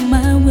by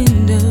my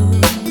window,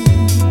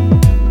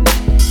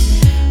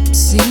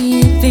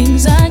 seeing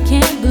things I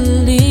can't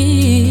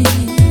believe.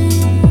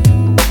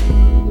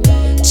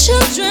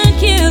 Children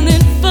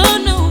killing for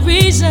no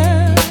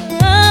reason.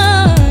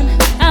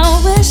 I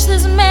wish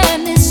this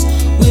madness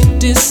would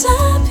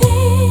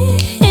disappear.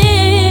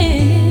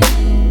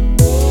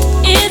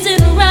 Is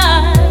it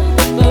right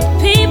for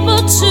people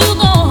to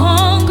go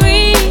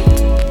hungry?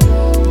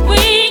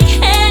 We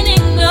can't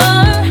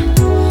ignore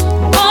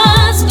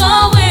what's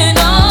going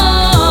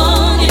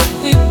on. If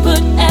we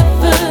put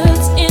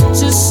efforts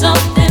into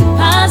something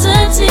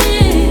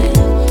positive,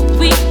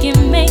 we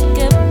can make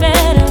a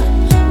better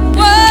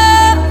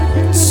world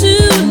to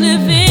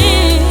live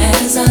in.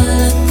 As I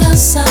look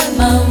outside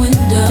my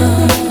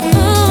window,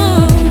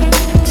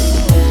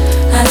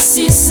 I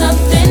see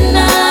something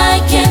I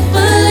can't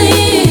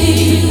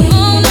believe.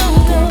 Oh, no.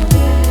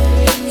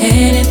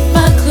 And if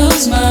I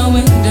close my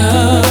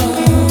window,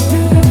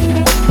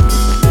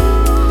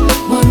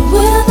 what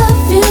will the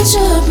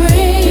future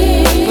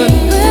bring? What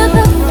will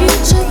the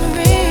future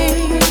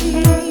bring?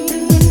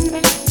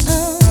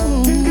 Oh,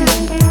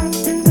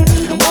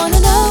 I wanna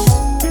know.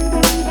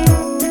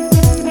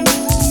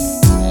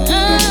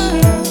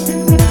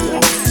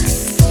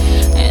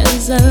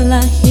 As I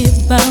lie here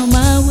by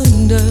my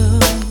window,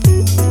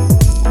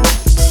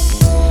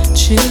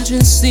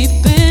 children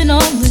sleeping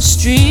on the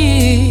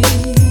street.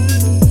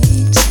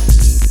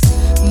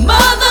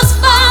 Mothers,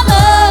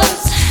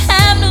 fathers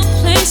have no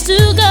place to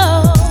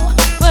go.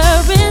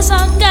 Where is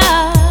our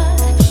God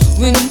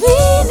when we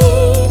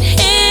need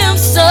Him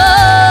so?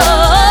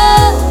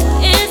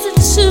 Is it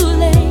too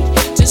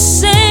late to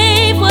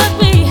save what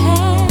we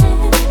have?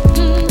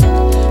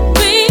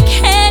 We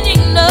can't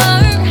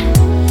ignore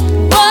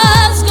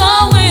what's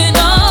going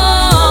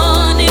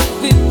on. If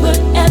we put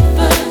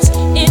efforts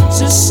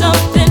into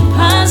something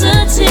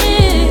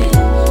positive,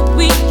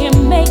 we can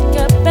make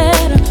a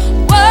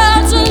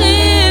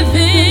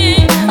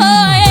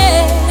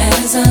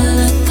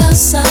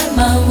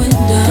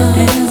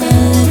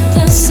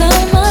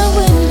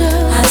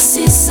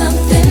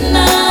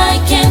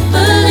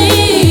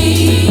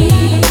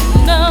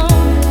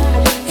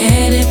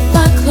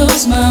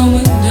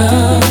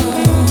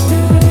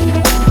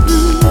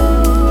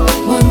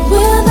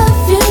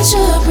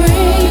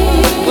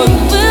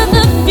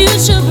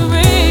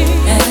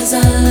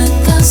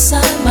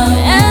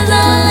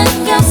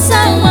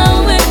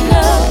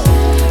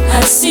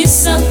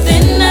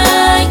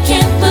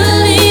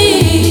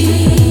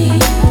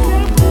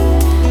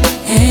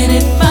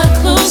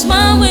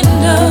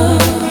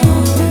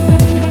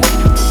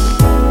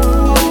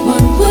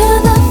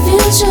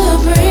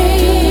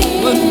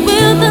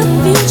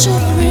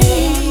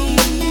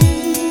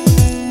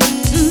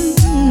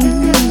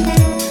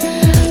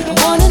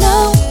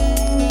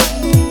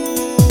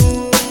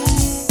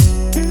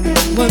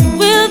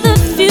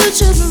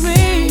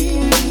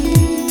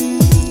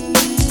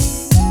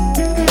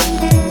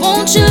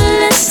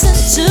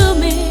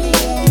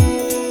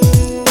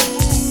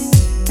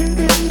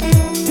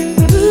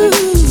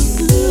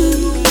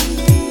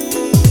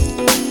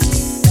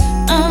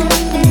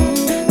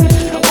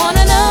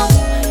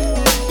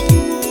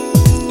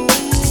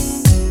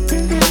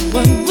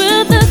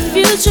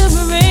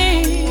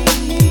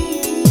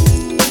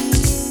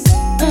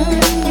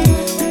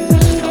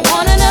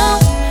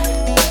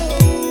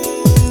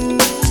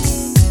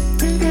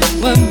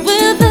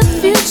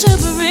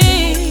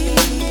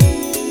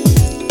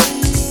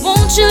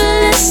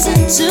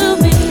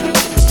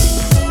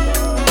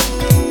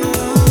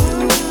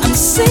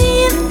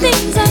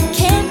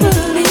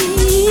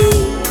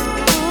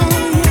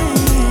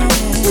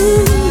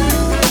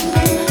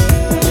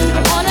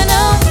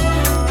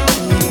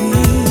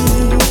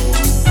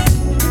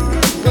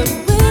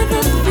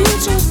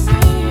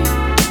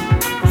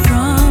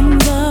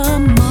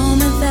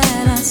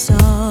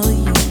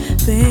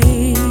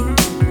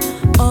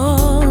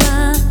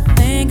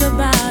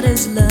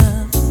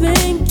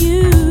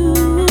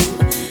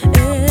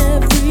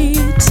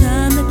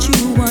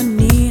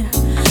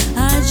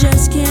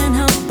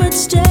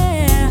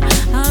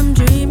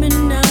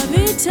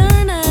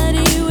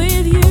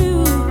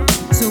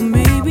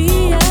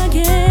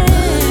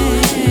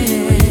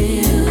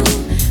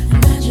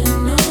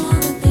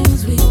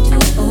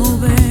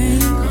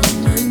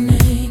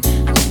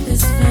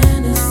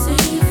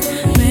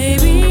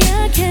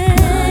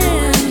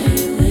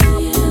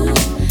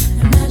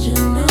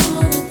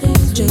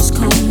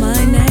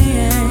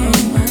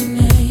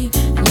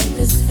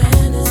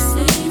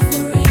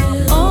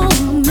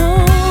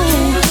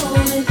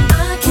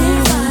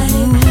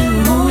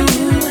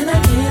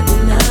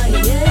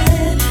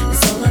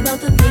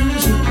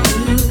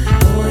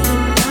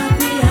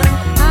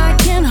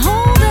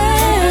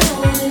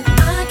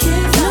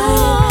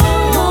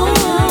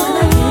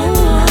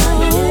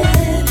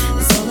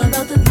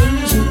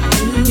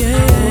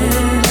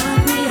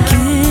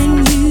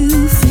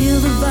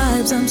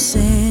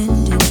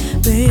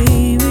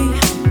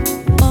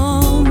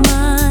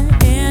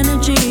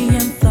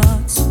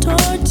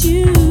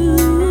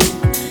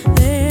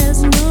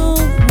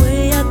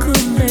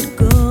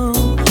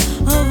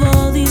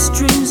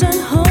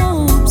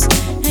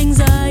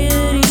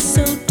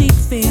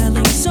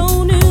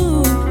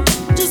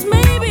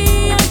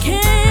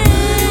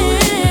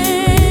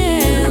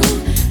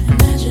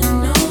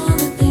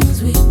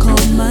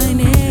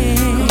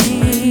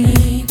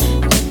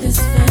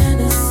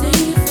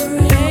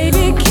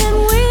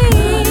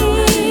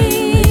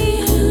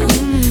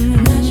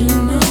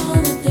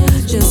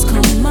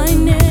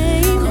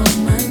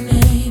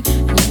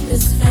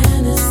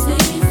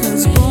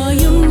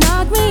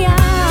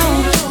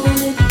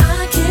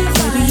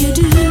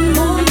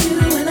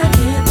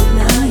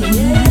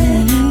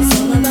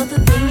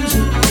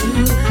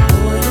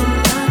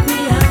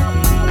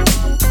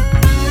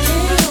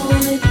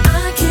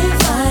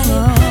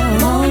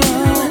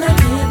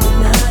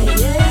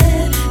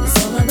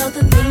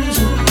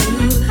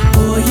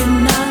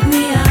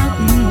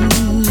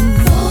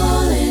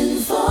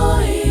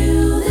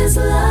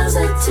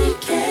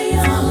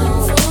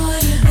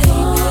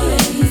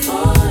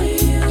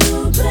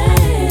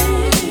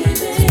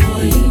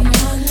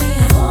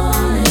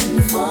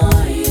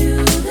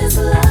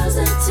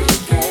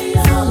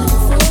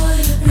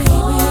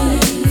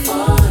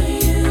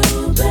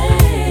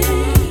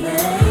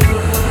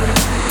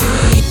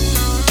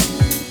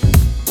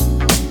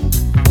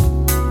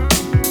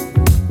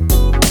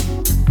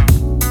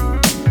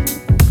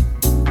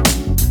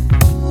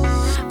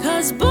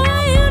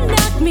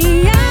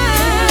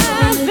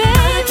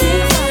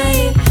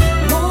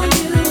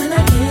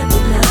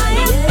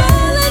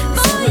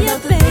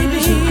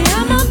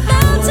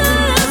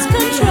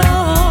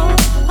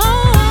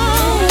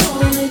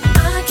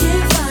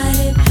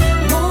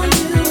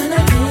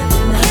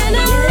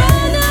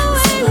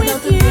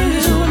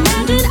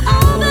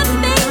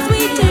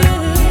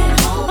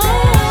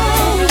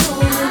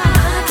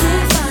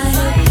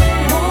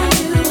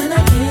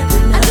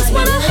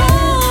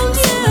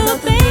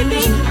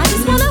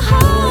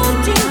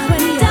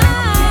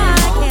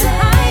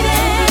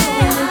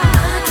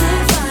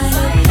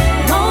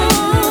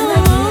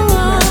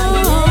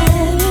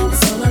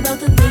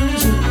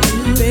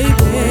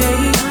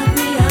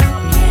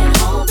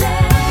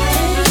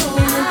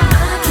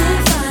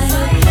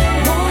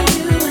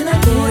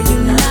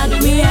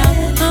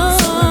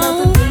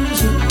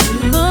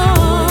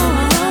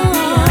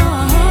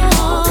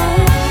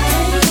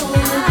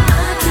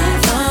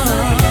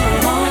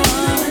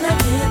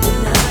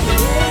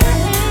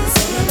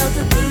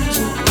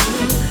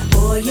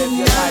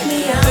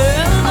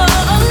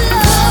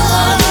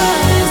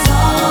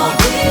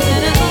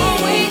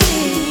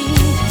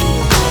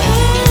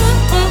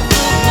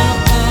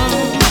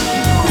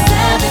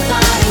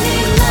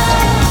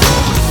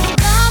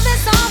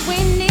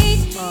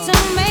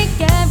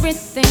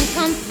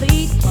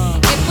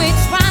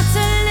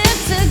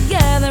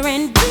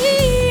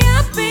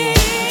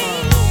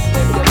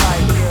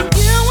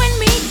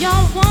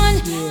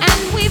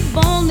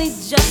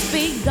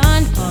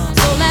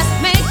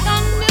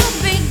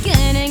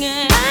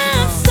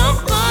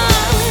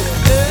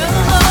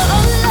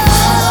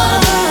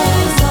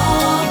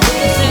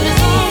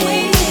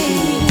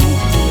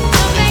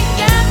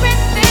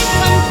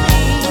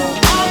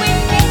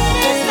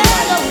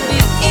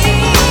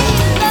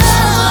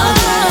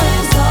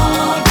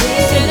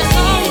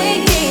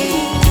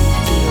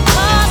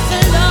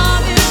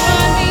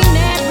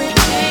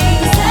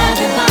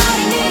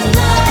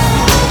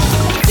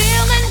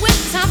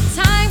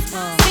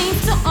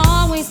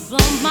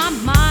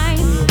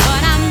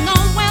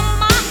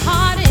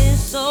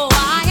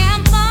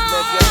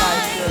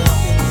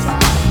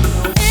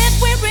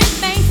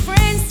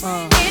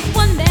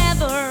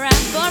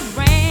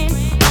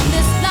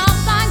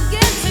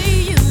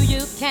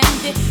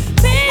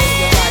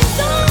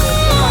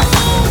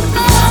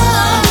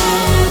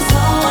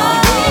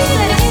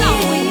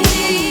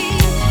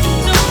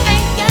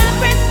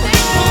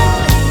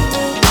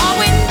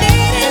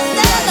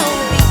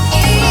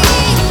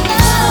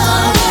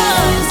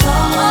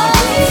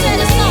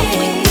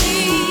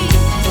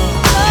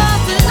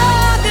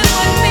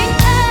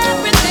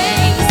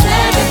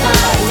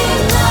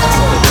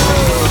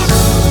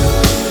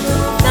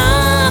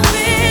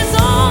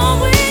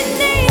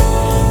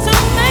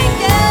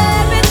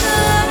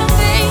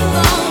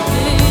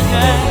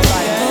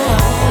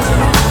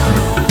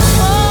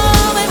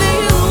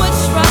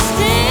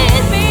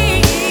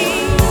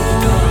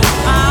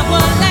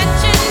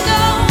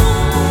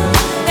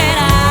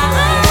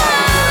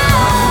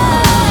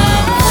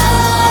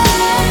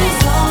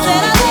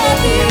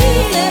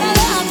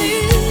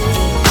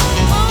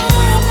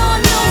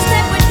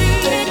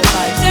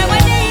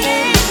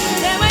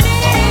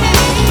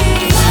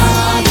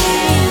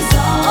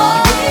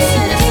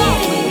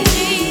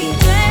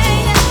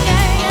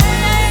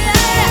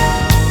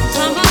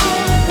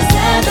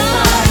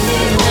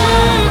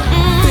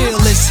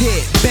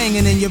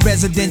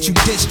Presidential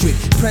district,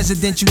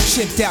 presidential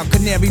chipped out,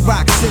 Canary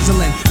Rock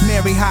sizzling.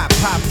 Mary Hot,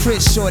 Pop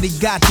Pris, shorty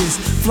got this.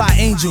 Fly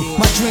angel,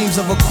 my dreams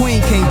of a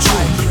queen came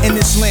true. In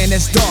this land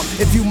that's dark,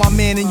 if you my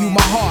man and you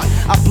my heart,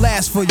 I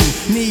blast for you.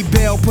 Need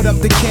bail, put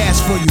up the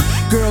cash for you.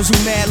 Girls who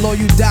mad low,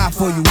 you die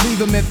for you. Leave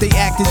them if they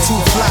acted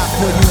too fly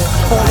for you.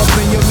 All up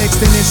in your mix,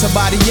 then it's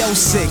somebody else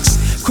six.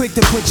 Quick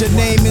to put your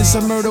name in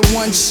some murder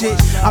one shit.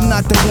 I'm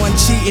not the one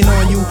cheating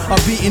on you or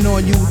beating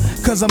on you.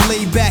 Cause I'm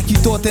laid back, you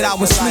thought that I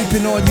was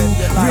sleeping on you.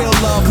 Real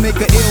love make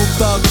a ill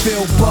thug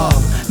feel bug.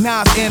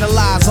 Now I've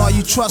analyzed, are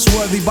you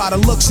trustworthy by the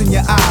looks in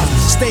your eyes?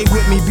 Stay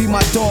with me, be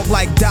my dog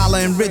like Dollar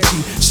and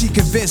Richie. She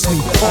convinced me,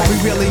 all we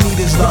really need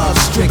is love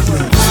strictly.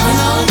 I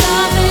know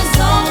love is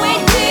all we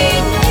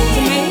need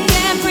to make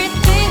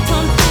everything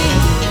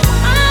complete.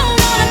 I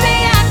wanna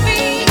be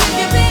happy, you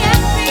can be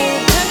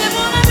happy. I just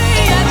wanna be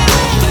happy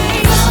with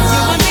me.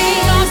 You and me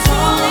are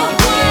truly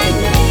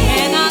one,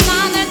 and I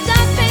know that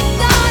that's been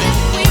done.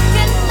 If we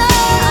can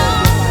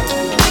love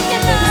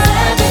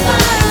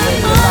everybody.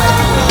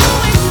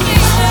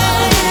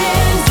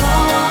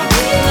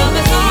 Love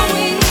is all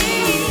we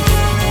need.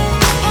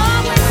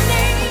 All we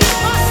need.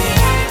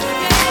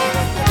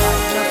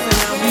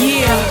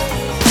 Yeah,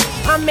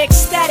 I'm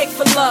ecstatic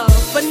for love,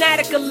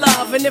 fanatic of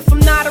love, and if I'm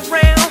not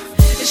around,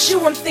 it's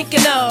you I'm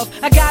thinking of.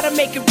 I gotta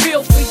make it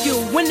real for you.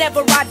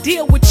 Whenever I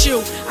deal with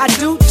you, I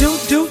do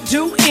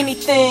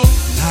anything.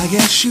 I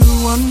guess you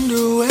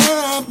wonder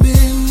where I've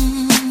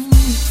been.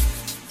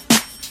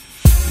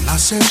 I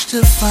searched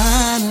to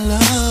find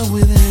love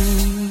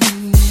within.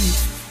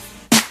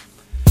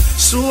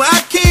 So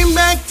I came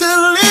back to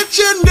let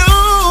you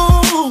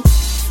know.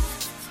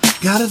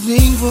 Got a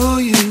thing for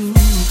you,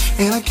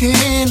 and I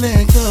can't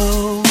let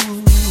go.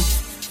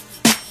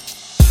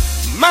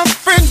 My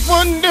friends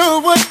wonder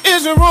what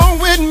is wrong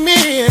with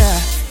me.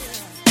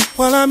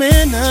 Well, I'm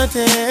in a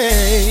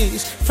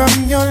daze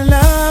from your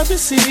love to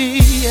see.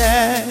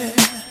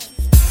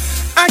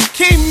 I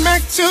came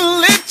back to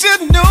let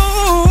you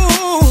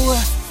know.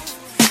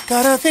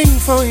 Got a thing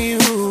for you,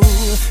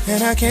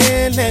 and I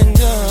can't let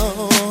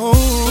go.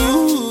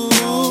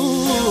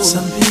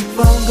 Some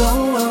people go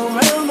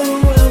around the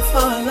world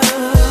for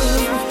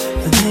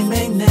love, but they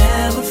may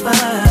never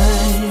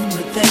find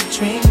what they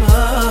dream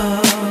of.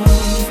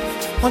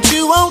 What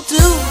you won't do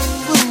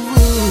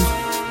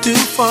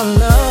for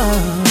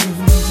love.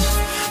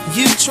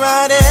 You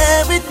tried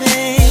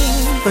everything,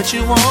 but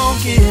you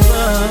won't give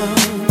up.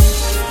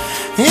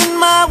 In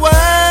my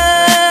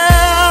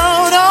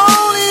world,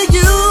 only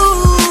you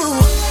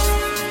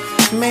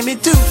made me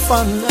do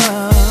for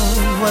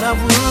love what I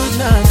would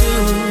not do.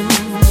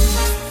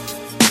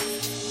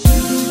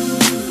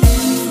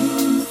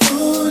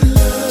 For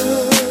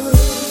love,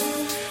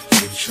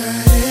 you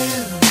tried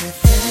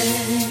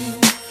everything,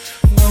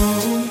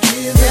 won't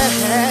give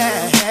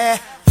up.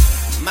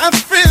 My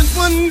friends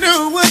wonder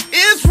what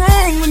is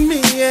wrong with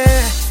me,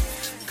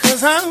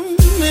 cause I'm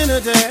in a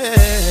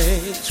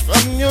daze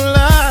from your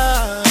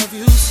love,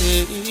 you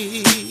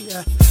see.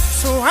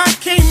 So I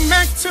came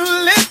back to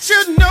let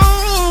you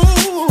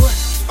know,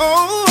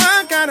 oh,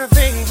 I got a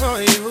thing for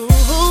you,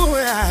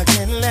 I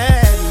can't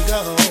let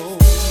go.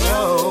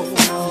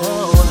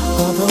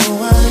 Although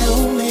I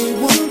only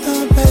want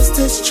the best,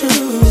 it's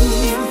true.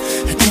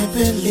 I can't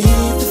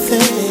believe the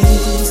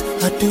things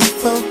I do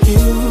for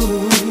you.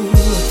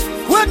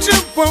 What you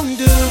won't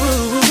do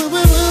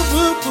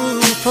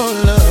for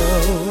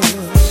love.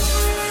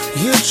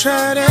 You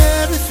tried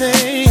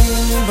everything,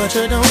 but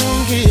you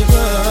don't give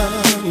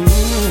up.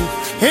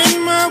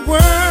 In my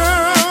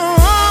world,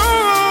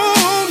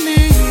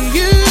 only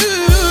you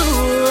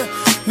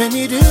made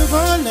me do for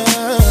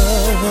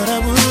love what I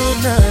would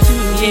not do.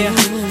 Yeah,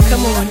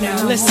 come on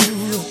now, listen.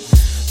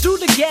 Through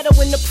the ghetto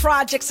and the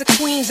projects of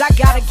Queens, I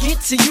gotta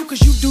get to you,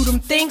 cause you do them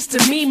things to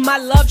me, my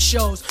love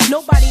shows.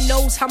 Nobody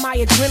knows how my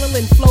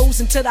adrenaline flows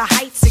into the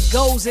heights it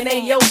goes in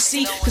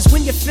AOC. Cause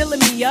when you're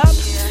filling me up,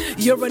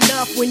 you're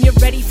enough. When you're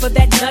ready for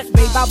that nut,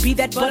 babe, I'll be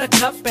that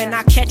buttercup and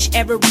I catch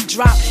every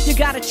drop. You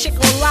got a chick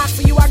on lock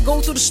for you, I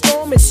go through the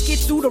storm and skid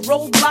through the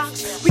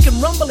roadblocks. We can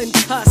rumble and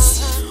cuss,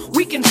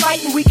 we can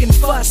fight and we can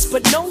fuss,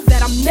 but know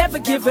that I'm never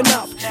giving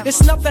up.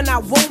 There's nothing I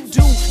won't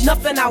do,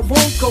 nothing I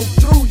won't go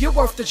through. You're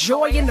worth the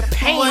joy and the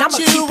pain. What I'ma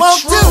you keep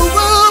won't it true.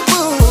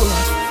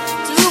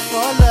 do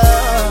for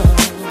love.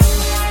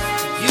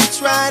 You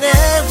tried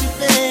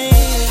everything,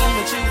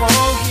 but you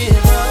won't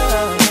give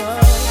up.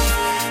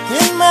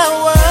 In my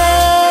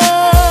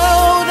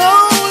world,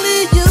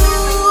 only you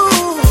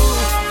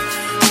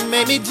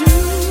made me do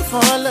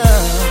for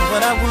love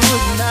what I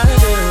would not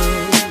do.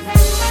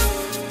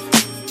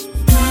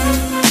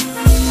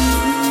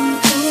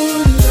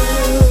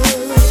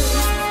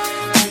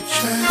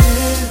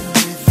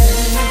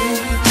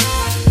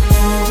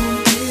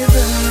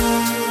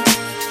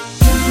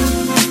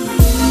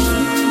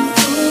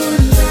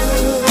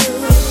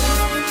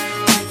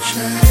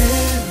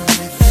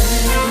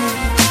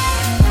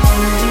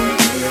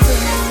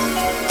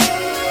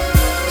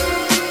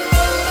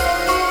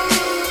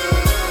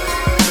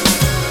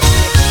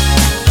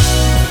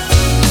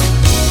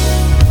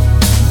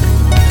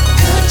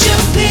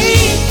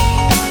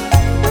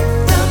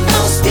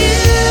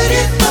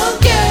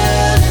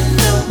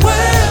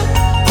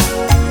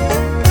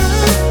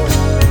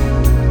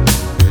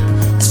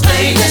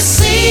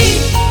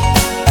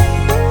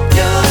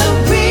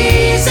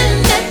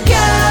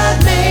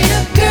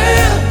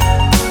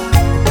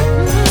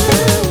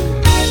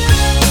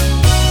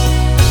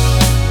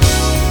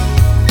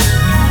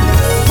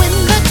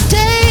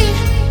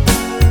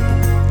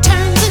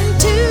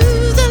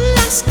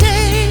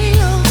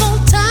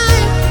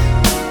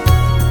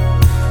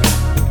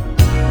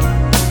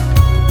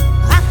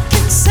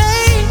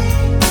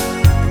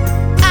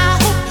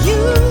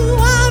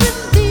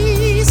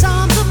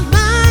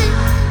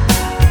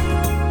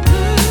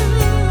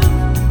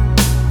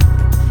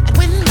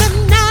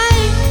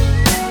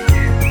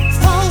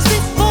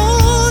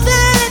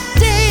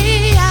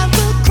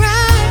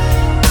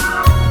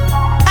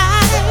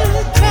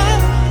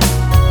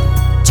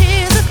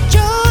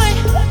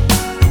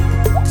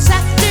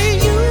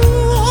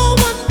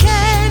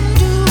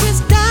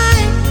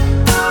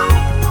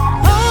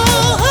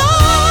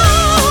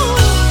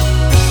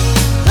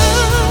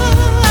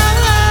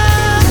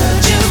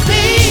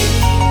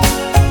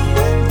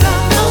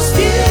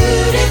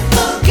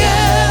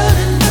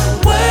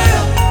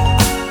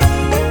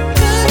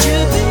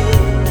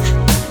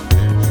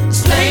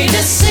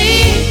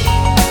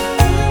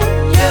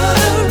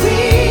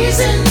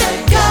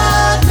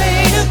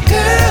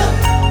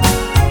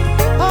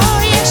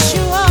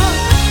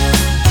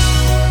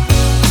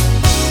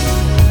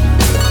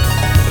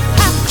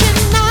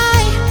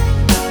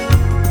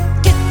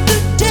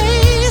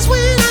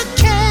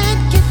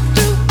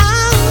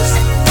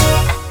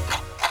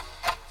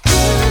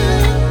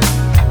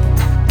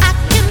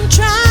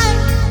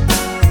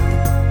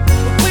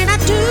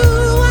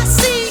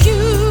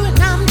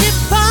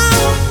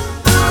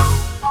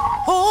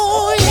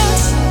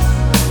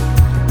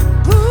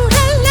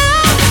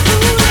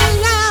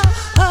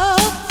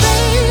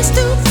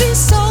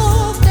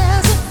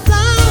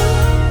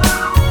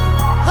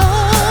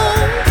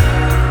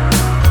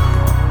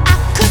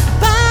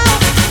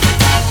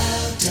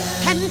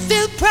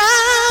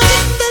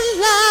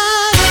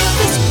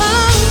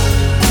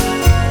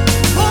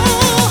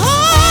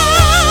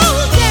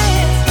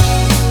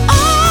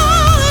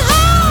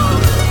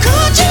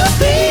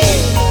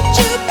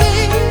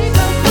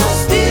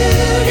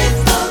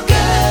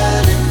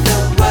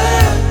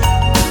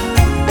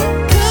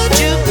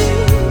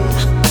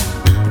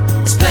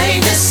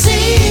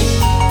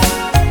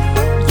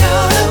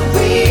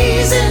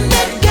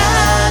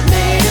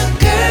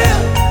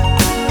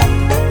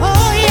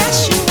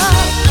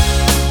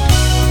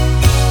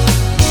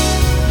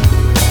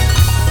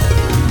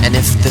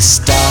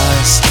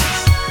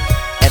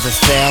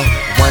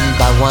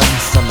 by one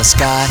from the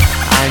sky.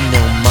 I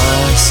know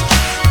Mars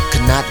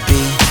could not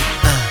be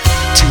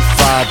too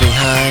far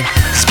behind.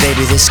 'Cause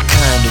baby, this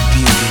kind of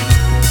beauty,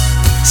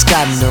 it's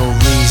got no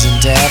reason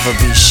to ever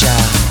be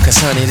shy. 'Cause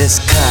honey, this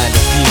kind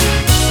of beauty,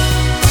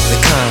 the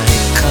kind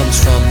that comes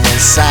from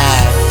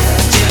inside.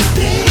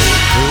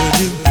 Could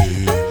you be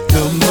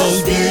the most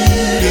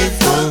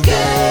beautiful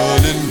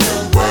girl in the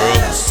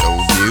world? So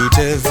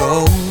beautiful,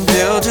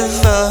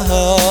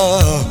 beautiful.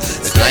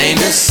 It's plain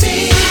to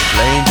see,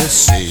 plain to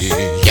see.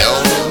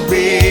 You're the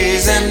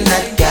reason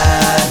that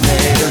God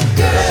made a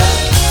girl.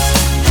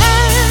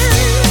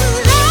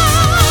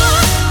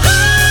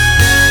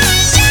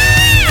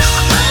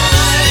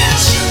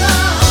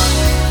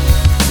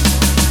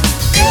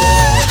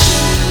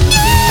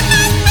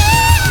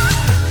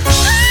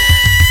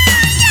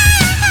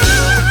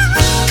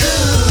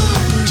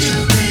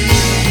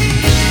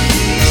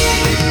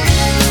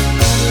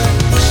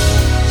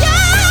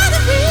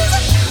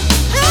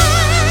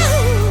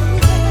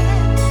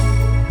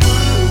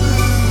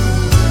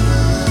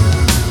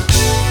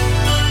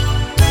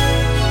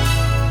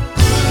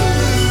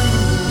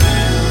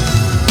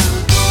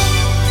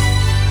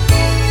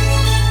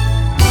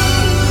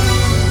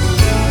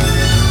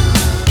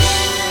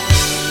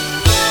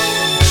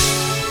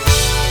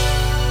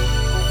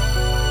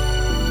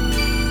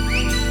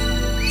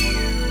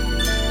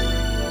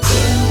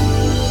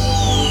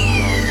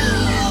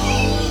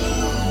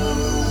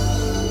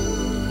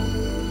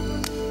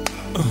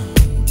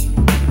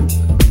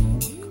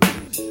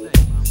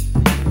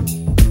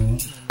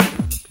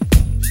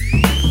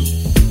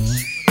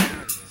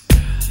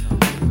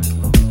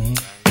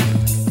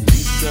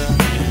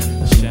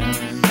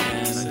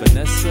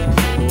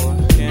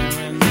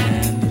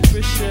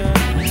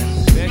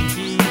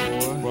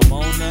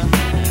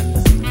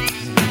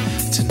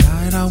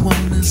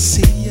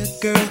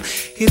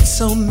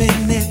 So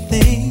many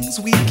things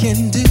we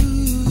can do.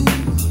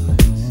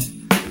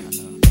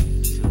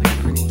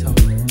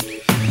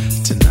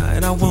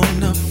 Tonight I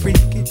wanna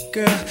freak it,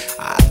 girl.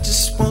 I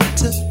just want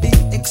to be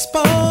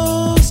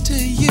exposed to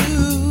you.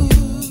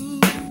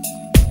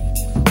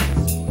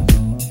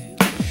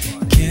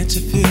 Can't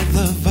you feel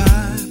the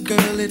vibe,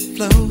 girl? It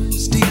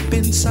flows deep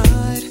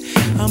inside.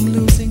 I'm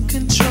losing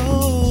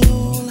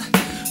control.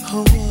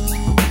 Oh,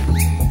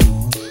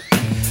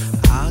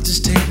 I'll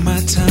just take my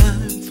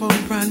time, for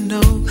I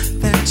know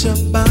that your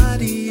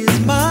body is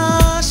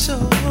my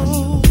show.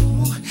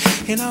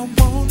 And I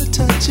wanna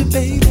touch you,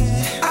 baby.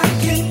 I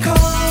can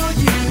call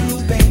you,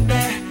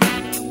 baby,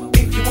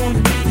 if you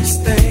wanna do this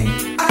thing.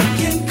 I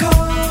can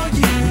call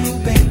you,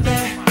 baby,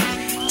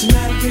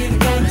 tonight I really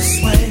wanna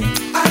sway.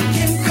 I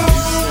can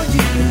call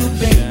you,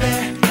 baby,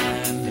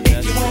 if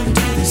you wanna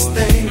do this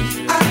thing.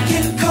 I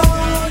can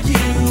call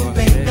you,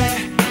 baby,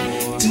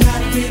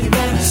 tonight I really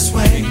wanna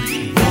sway,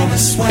 wanna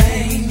sway.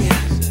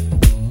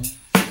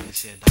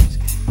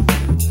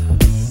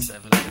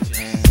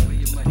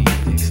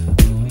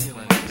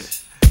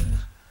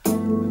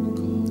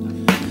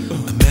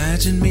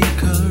 Imagine me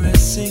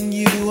caressing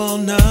you all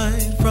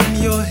night, from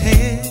your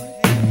head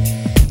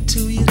to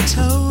your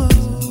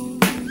toes.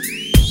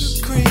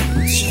 Cream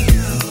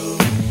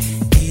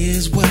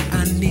is what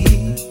I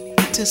need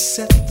to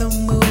set the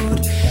mood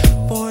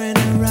for an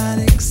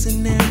erotic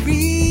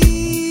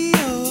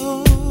scenario.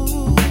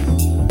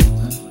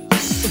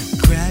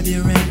 Grab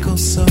your ankle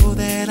so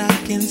that I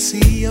can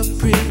see your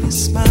pretty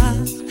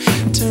smile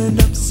turned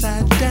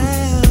upside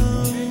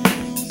down,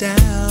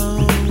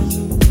 down.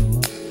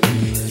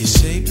 Your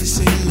shape, your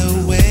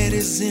silhouette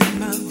is in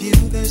my view.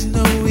 There's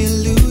no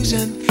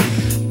illusion.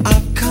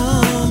 I've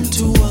come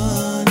to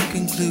one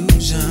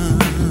conclusion.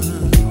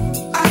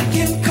 I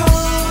can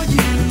call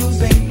you,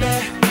 baby,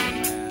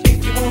 if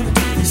you wanna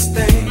do this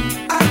thing.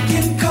 I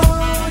can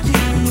call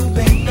you,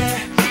 baby,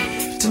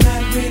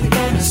 tonight I really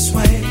wanna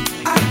sway.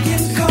 I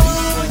can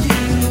call you,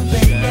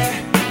 baby,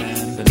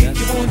 if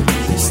you wanna do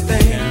this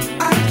thing.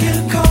 I can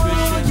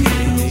call you,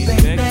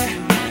 baby,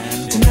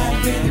 tonight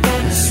I really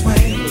wanna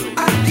sway.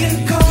 I can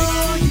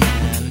call you.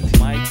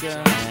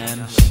 Micah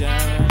and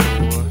Sharon,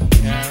 or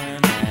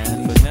Karen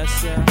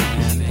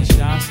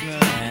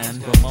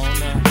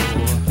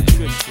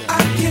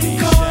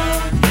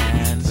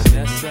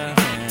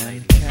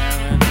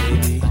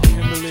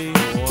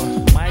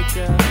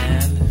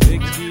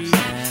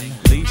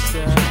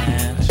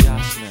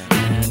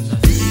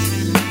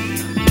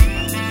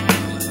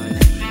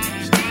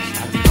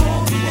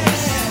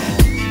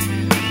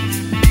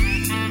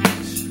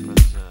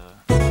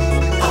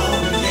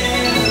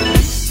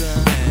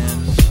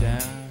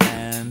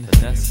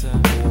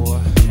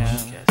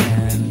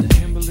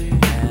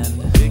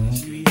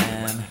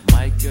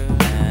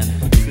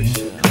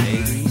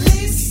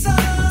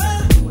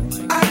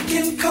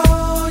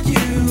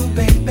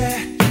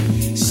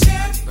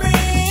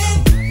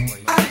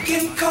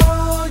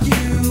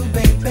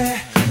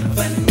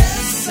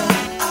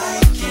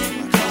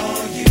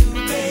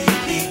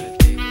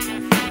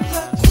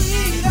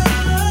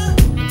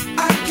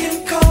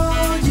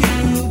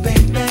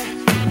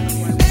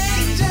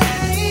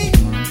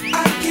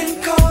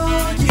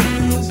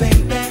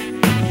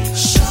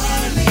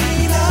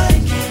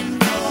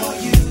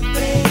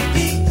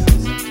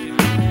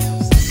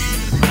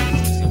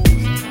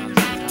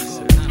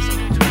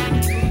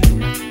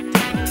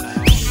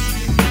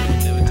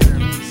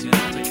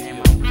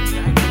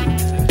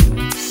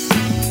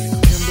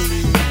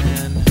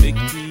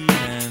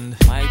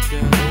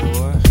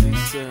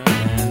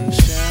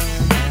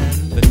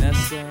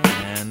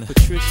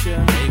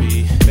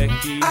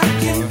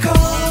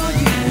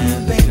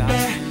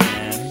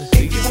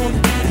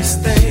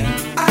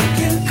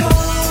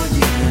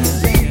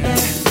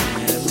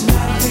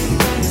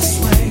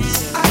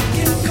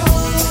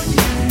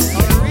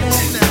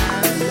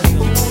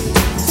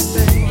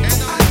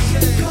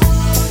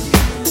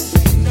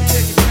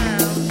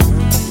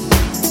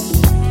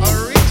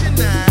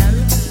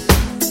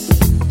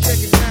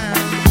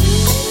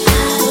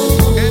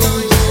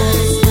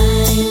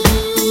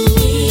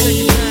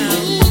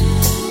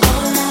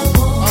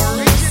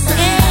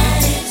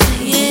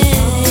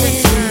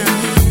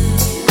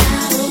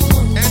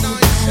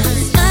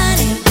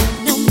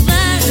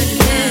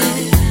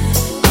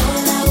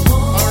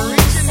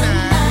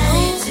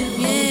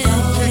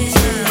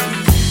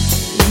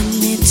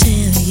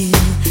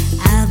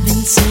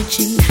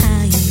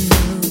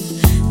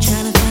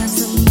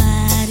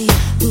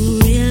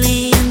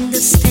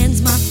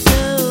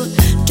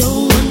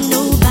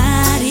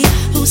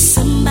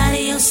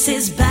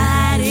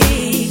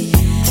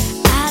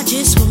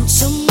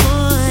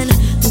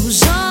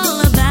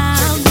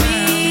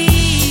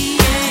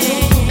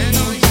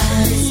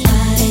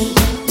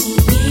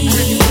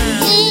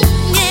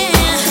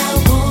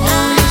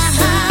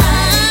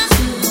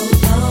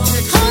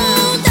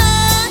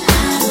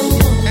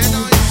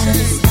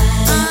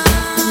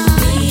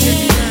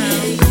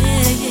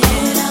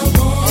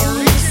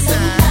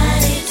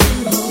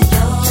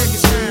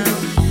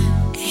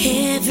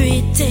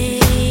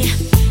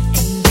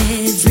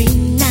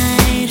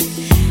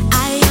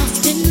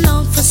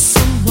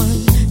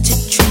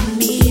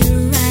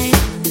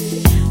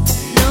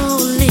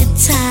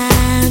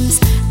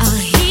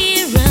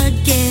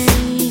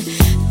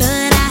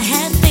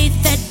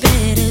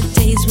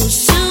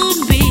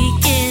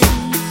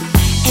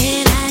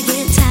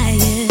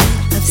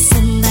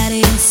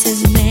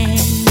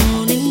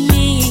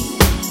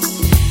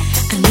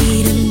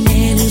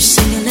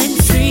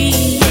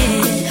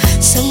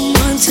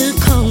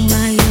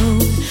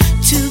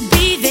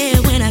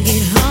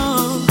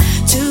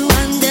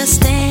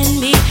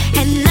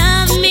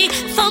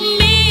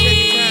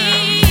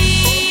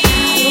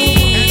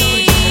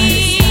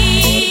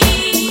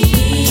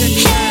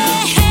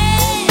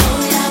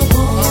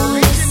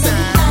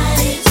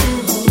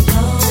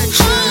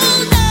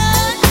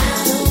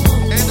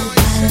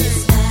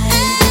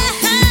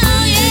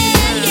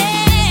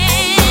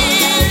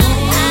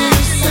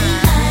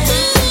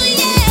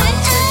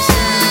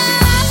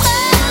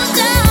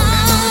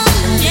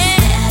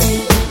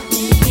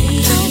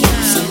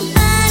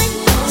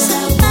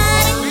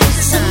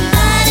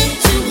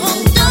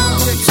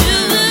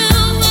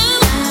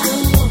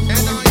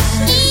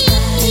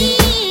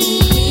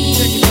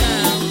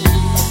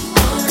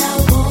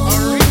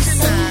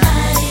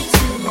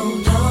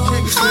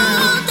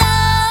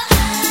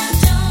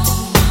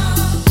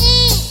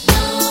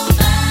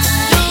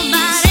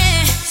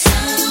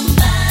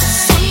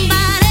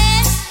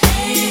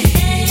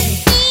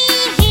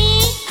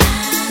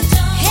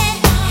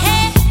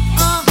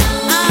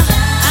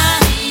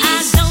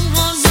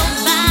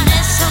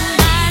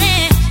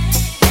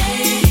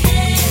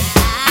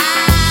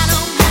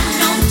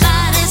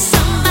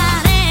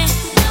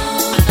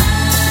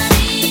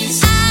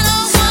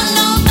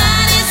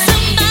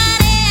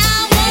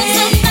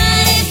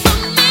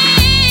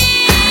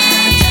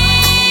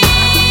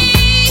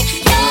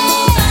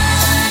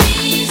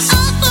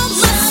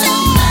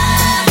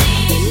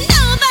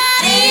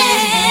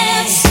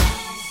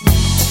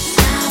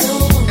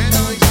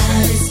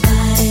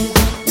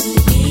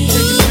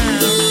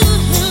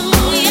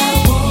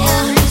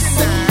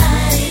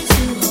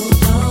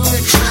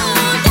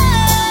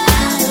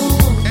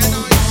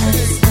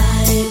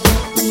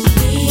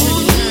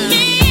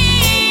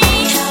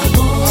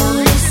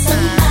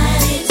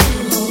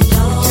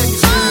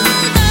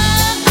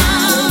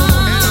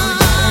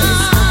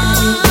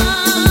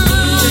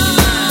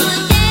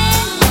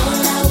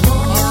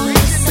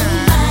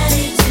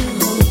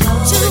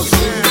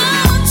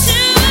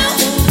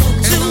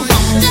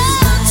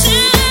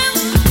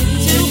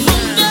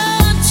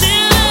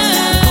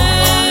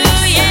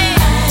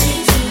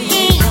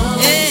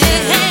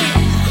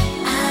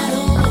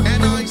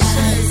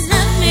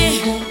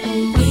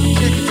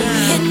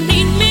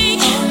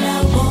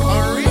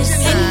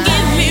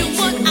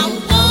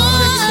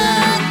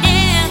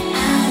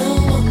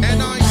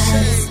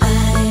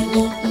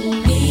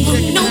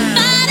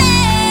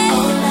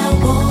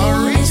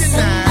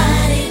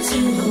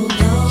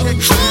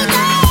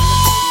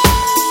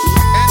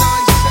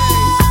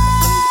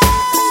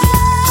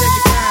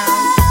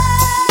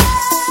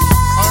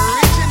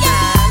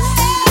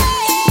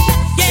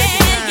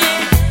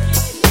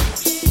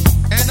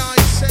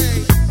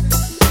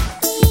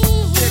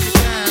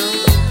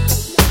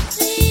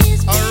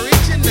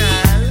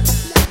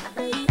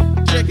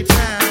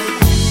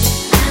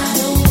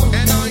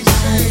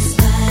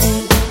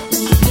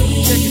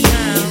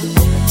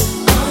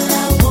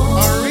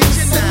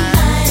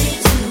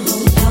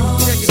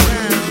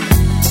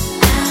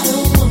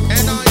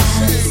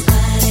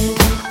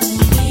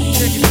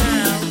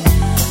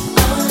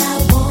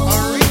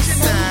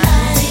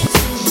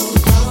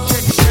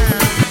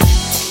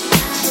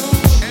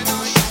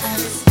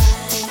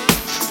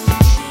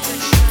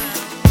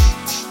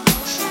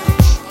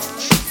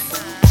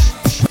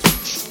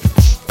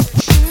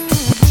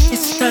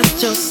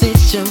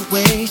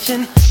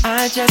situation.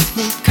 I just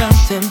need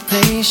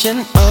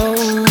contemplation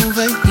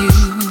over you.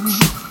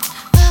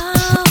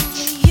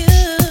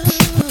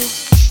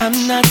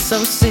 I'm not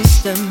so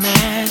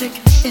systematic.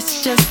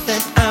 It's just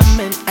that I'm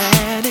an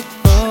addict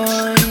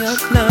for your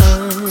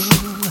love.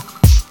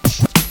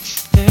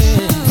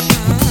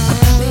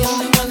 I'm the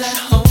only one that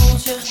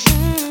holds you.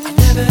 I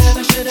never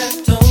ever should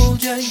have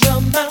told you you're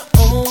my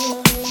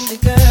only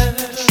girl.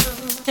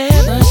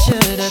 Never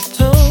should have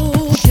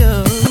told you.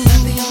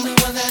 I'm the only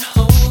one that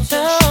holds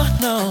you.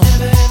 No, I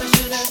never ever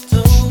should have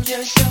told you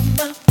you're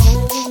my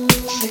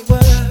only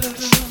world.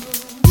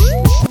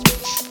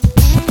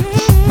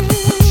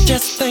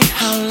 Just think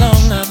how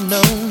long I've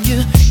known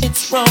you.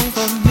 It's wrong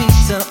for me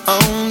to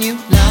own you.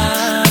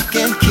 Lock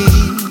and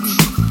key.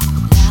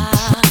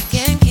 Lock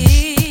and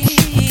key.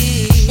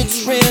 It's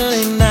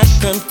really not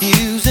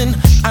confusing.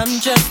 I'm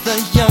just a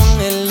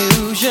young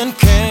illusion.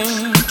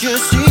 Can't you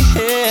see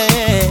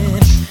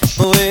it?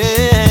 Well, I'm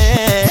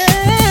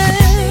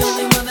the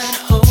only one that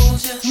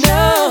holds you.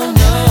 No,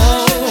 no. I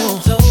should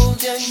have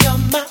told you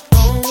you're my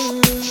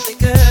only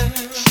girl.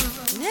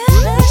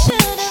 Never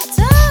should have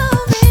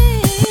told me.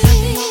 I'm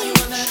the only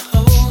one that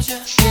holds you.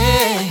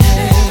 Yeah,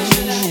 yeah. I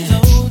should have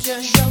told you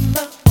you're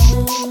my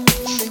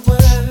only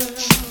world.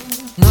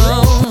 No,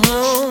 no,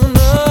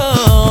 no.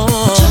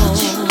 Don't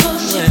you put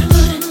your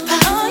foot in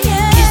power?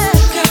 Kiss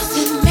the girls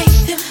and make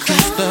them cry.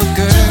 Kiss the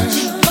girls. Don't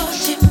you put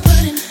your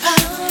foot in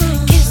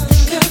power? Kiss the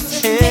girls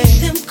and make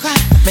them cry.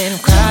 Make them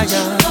cry,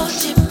 y'all. Don't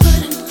you put your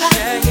foot in power?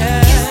 Yeah,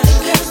 yeah. Kiss the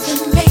girls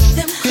and make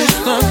them cry. Kiss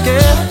the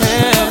girls.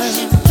 Don't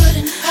you put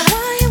in power?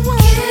 Kiss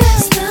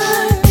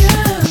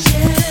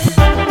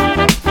the girls,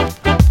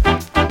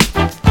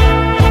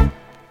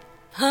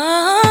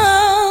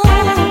 yeah.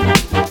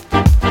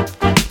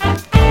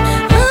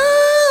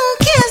 Oh,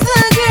 kiss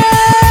the girls.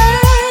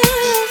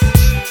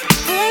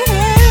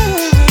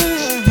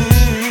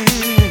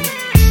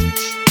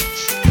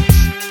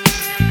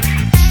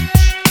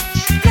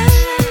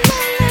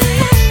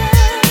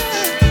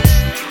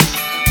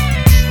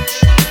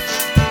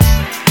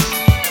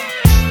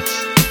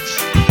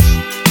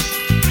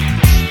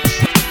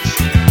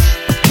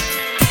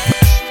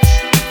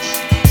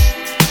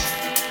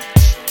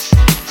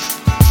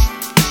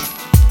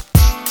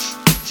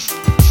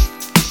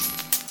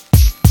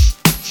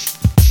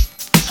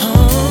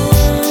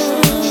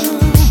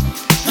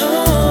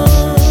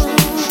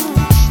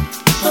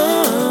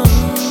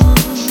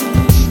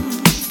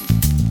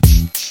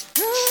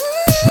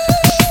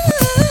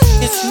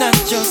 It's not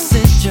your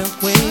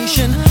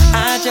situation.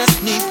 I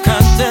just need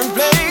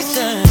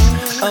contemplation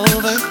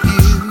over you.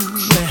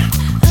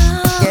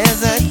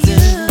 Yes, I do.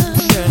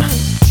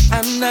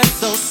 I'm not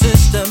so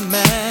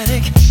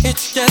systematic.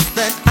 It's just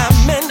that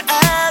I'm an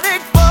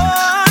addict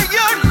for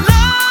your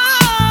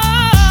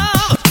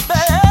love,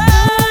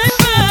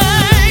 baby.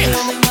 I'm the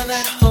only one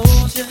that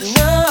holds you.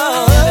 No,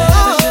 I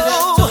should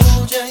have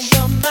told you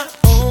you're my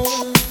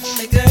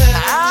only girl. I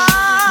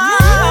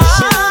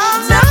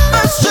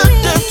never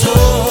should have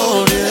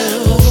told you.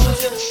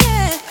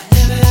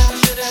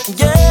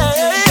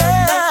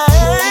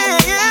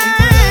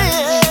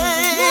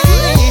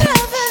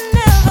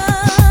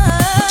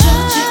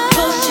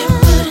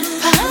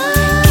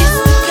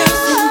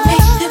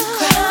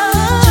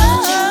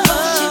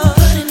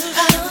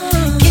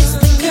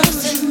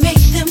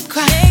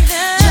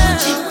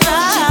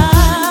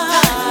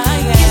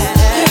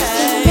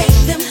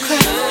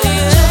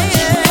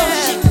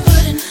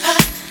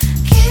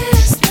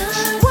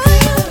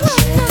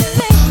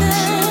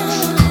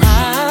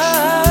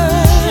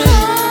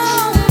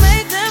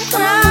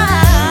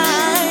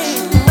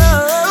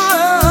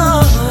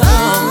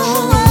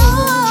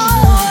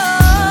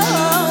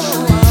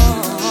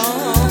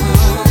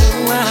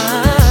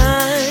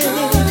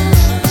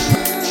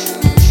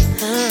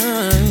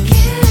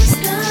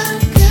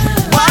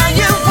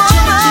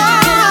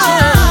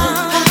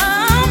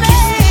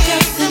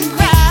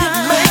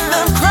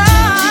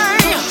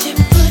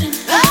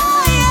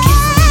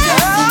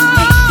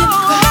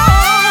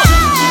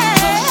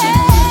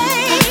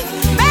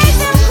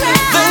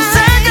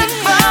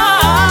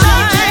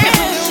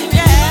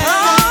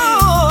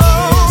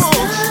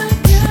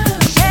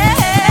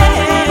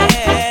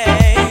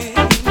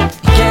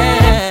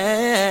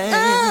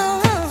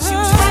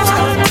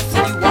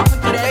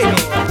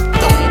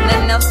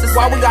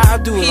 Why we gotta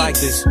do it like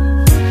this?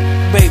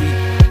 Baby,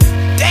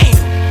 damn.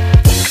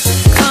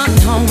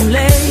 Coming home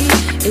late,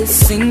 it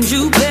seems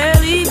you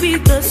barely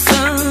beat the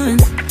sun.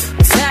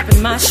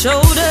 Tapping my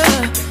shoulder,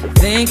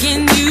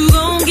 thinking you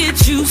gon'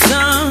 get you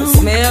some.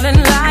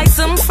 Smelling like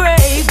some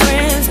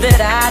fragrance that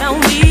I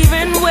don't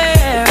even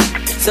wear.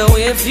 So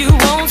if you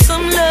want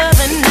some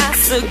loving, I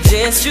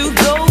suggest you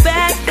go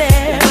back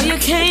there where you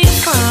came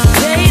from.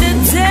 Day to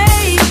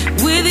day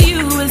with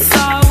you, it's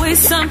always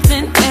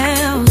something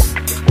else.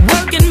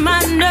 Working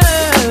my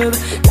nerve,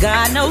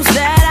 God knows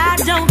that I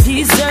don't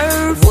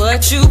deserve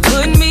what you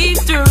put me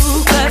through.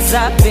 Cause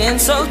I've been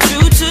so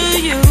true to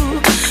you.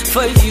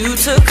 For you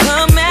to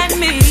come at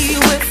me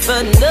with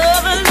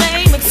another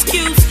lame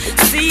excuse.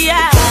 See,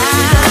 I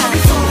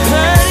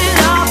heard it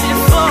all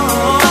before.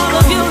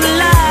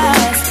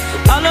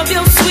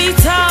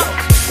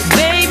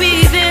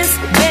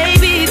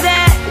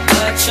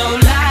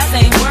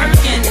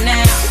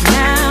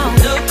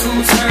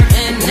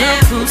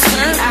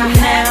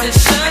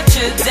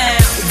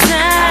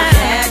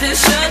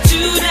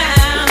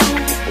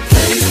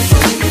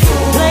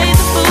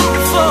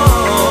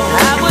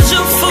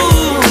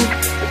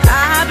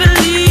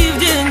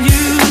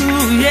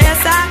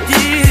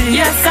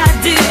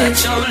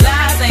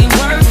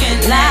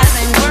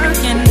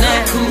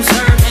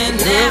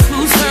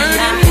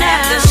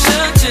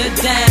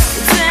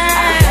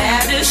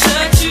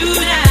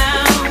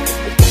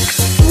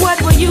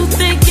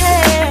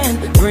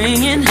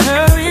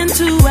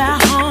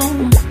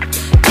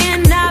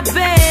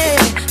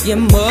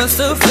 must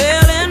have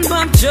fell and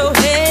bumped your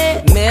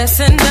head,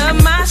 messing up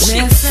my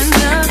sheets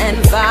and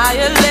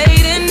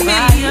violating me.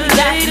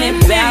 Got me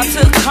about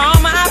to call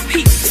my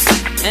peace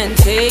and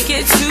take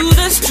it to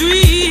the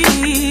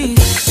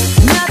streets.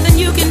 Nothing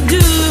you can do,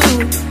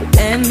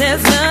 and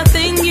there's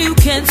nothing you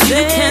can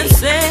say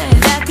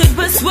that could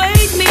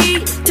persuade me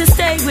to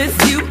stay with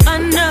you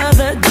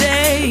another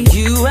day.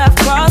 You have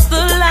crossed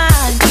the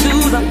line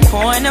to the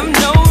point of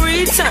no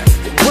return.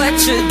 What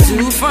you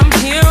do from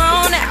here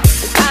on out,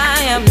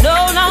 I am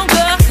no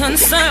longer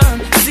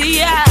concerned.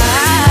 See, I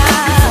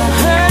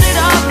heard it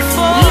all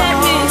before. Let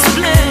me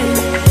explain,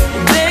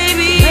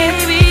 baby,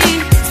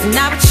 it's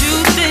not what you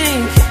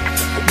think.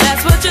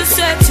 That's what you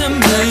said to me.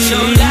 But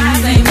your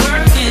lies ain't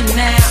working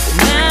now.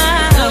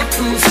 Look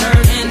who's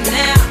hurting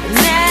now.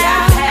 See, I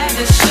had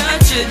to shut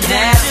you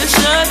down.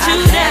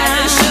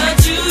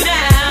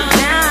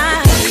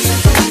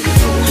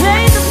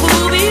 Played the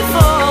fool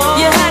before.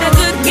 You had a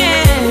good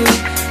game,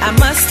 I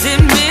must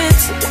admit.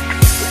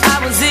 I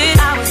was it,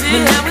 but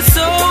now it's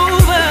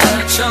over.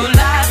 But your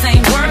lies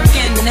ain't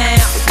working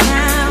now.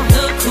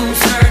 Look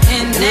who's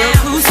hurting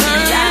now.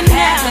 See, I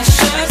had to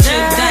shut you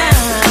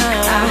down.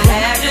 I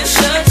had to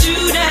shut you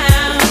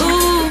down.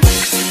 Ooh,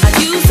 I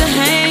used to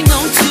hang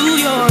on to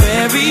your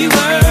every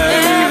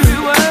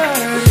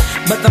word,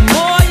 but the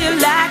more you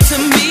lied to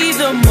me,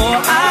 the more I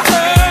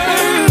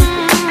heard.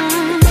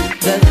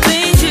 The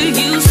things you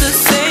used to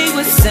say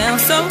would sound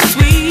so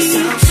sweet.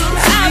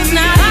 I'm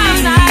not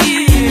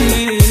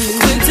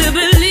quick to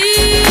believe.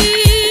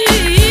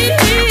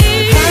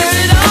 Heard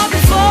it all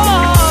before. I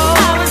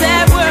was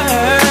at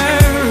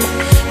work.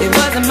 It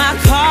wasn't my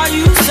car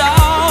you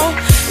saw,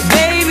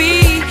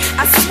 baby. I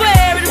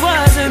swear it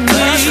wasn't me.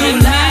 But your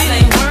lies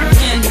ain't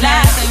working.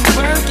 Lies ain't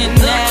working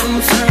now. Look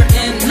who's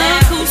hurting now.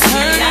 Look who's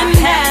hurting now. I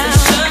had to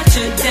shut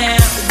you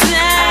down. I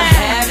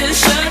had to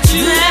shut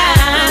you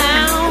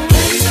down.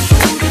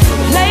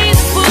 Played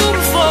the fool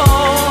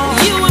before.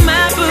 You were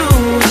my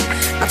boo.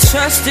 I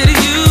trusted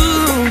you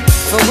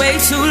for way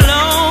too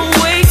long,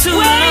 way too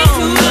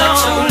long. But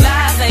your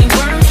lies ain't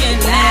working.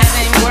 Lies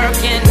ain't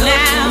working now.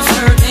 Look who's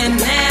hurting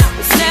now.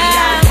 See, I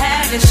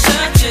had to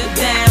shut you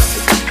down.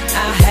 I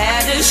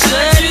had to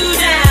shut you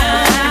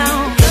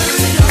down.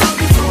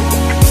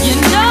 You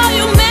know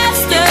you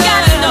messed up. You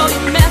gotta know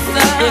you messed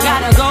up. You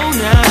gotta go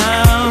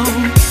now.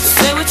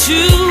 Say what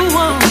you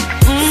want.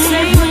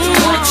 Say what you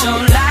want. But your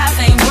lies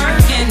ain't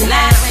working.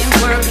 Lies ain't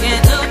working.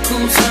 Look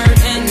who's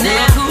hurting now.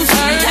 Look who's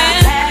hurting. I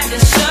had to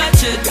shut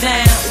you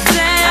down. I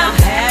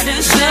had to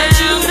shut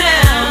you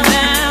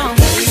down.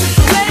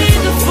 Play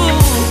the fool.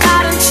 I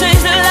done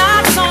changed the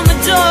locks on the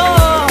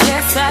door.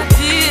 Yes, I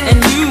did. And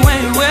you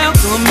ain't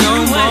welcome no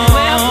more.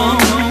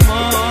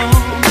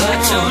 But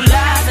your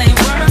lies ain't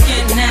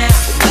working now.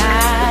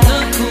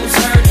 Look who's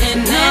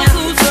hurting now.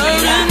 See,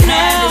 I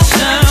had to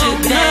shut you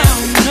down.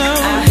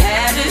 I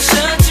had to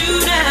shut you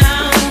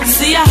down.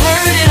 See, I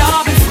heard it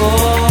all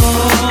before.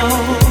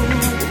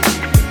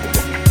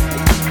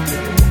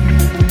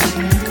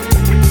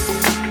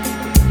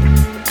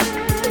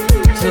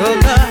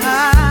 Took a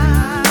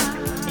high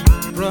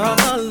from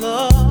a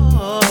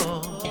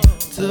low,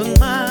 took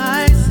my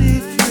icy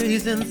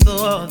freezing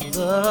thoughts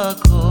the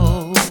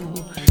cold,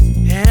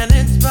 and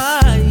it's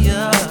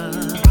fire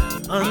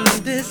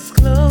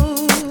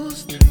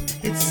undisclosed.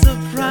 It's a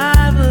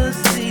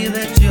privacy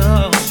that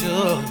you're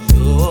sure.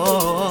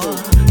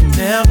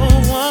 Never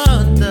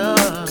wonder,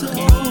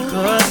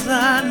 'cause I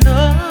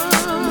know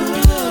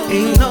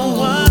ain't no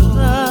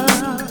other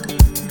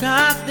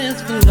got this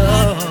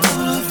love.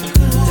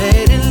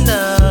 Lady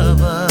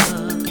lover,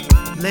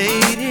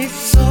 lady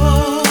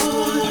soul,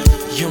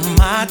 you're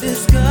my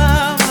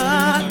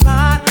discovered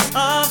pot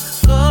of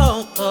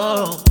gold.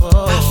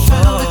 I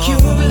found the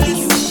cure for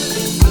this.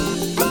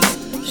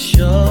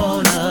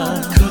 Shown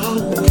up, go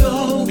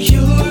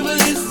cure for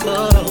this.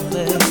 Oh,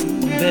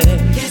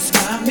 baby, it's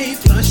got me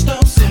flushed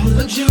on some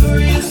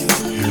luxurious.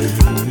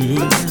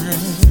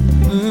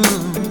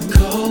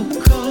 Go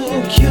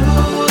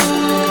cure.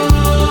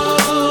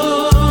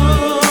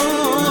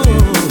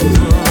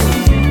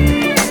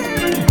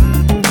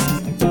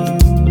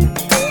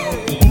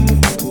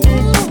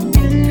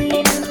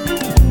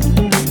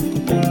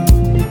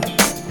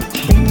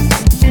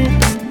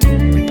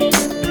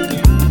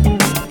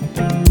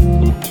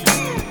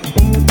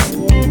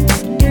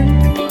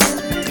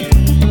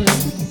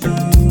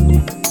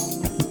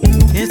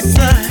 It's a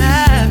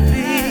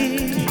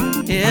happy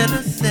and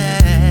a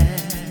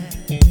sad.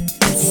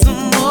 It's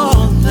some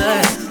more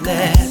that's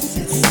less.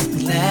 It's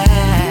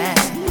glad.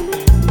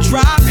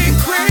 Drive me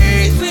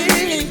crazy.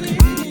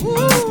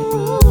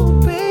 Ooh,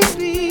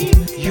 baby.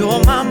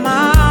 You're my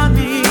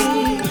mommy.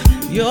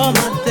 You're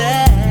my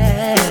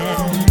dad.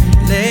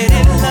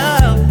 Lady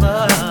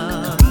lover.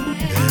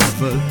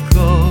 Never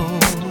go.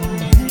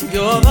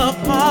 You're the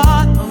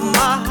part of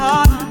my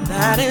heart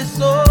that is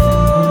so